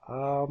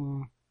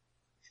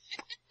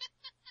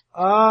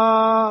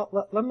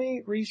 let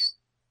me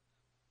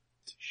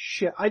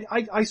shit.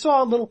 I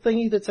saw a little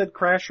thingy that said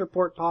crash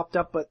report popped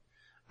up, but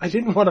I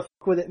didn't want to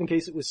fuck with it in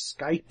case it was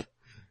Skype.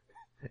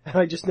 And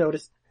I just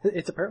noticed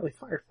it's apparently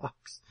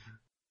Firefox.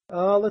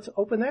 Let's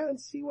open that and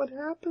see what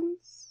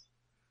happens.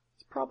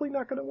 It's probably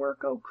not gonna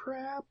work, oh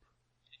crap.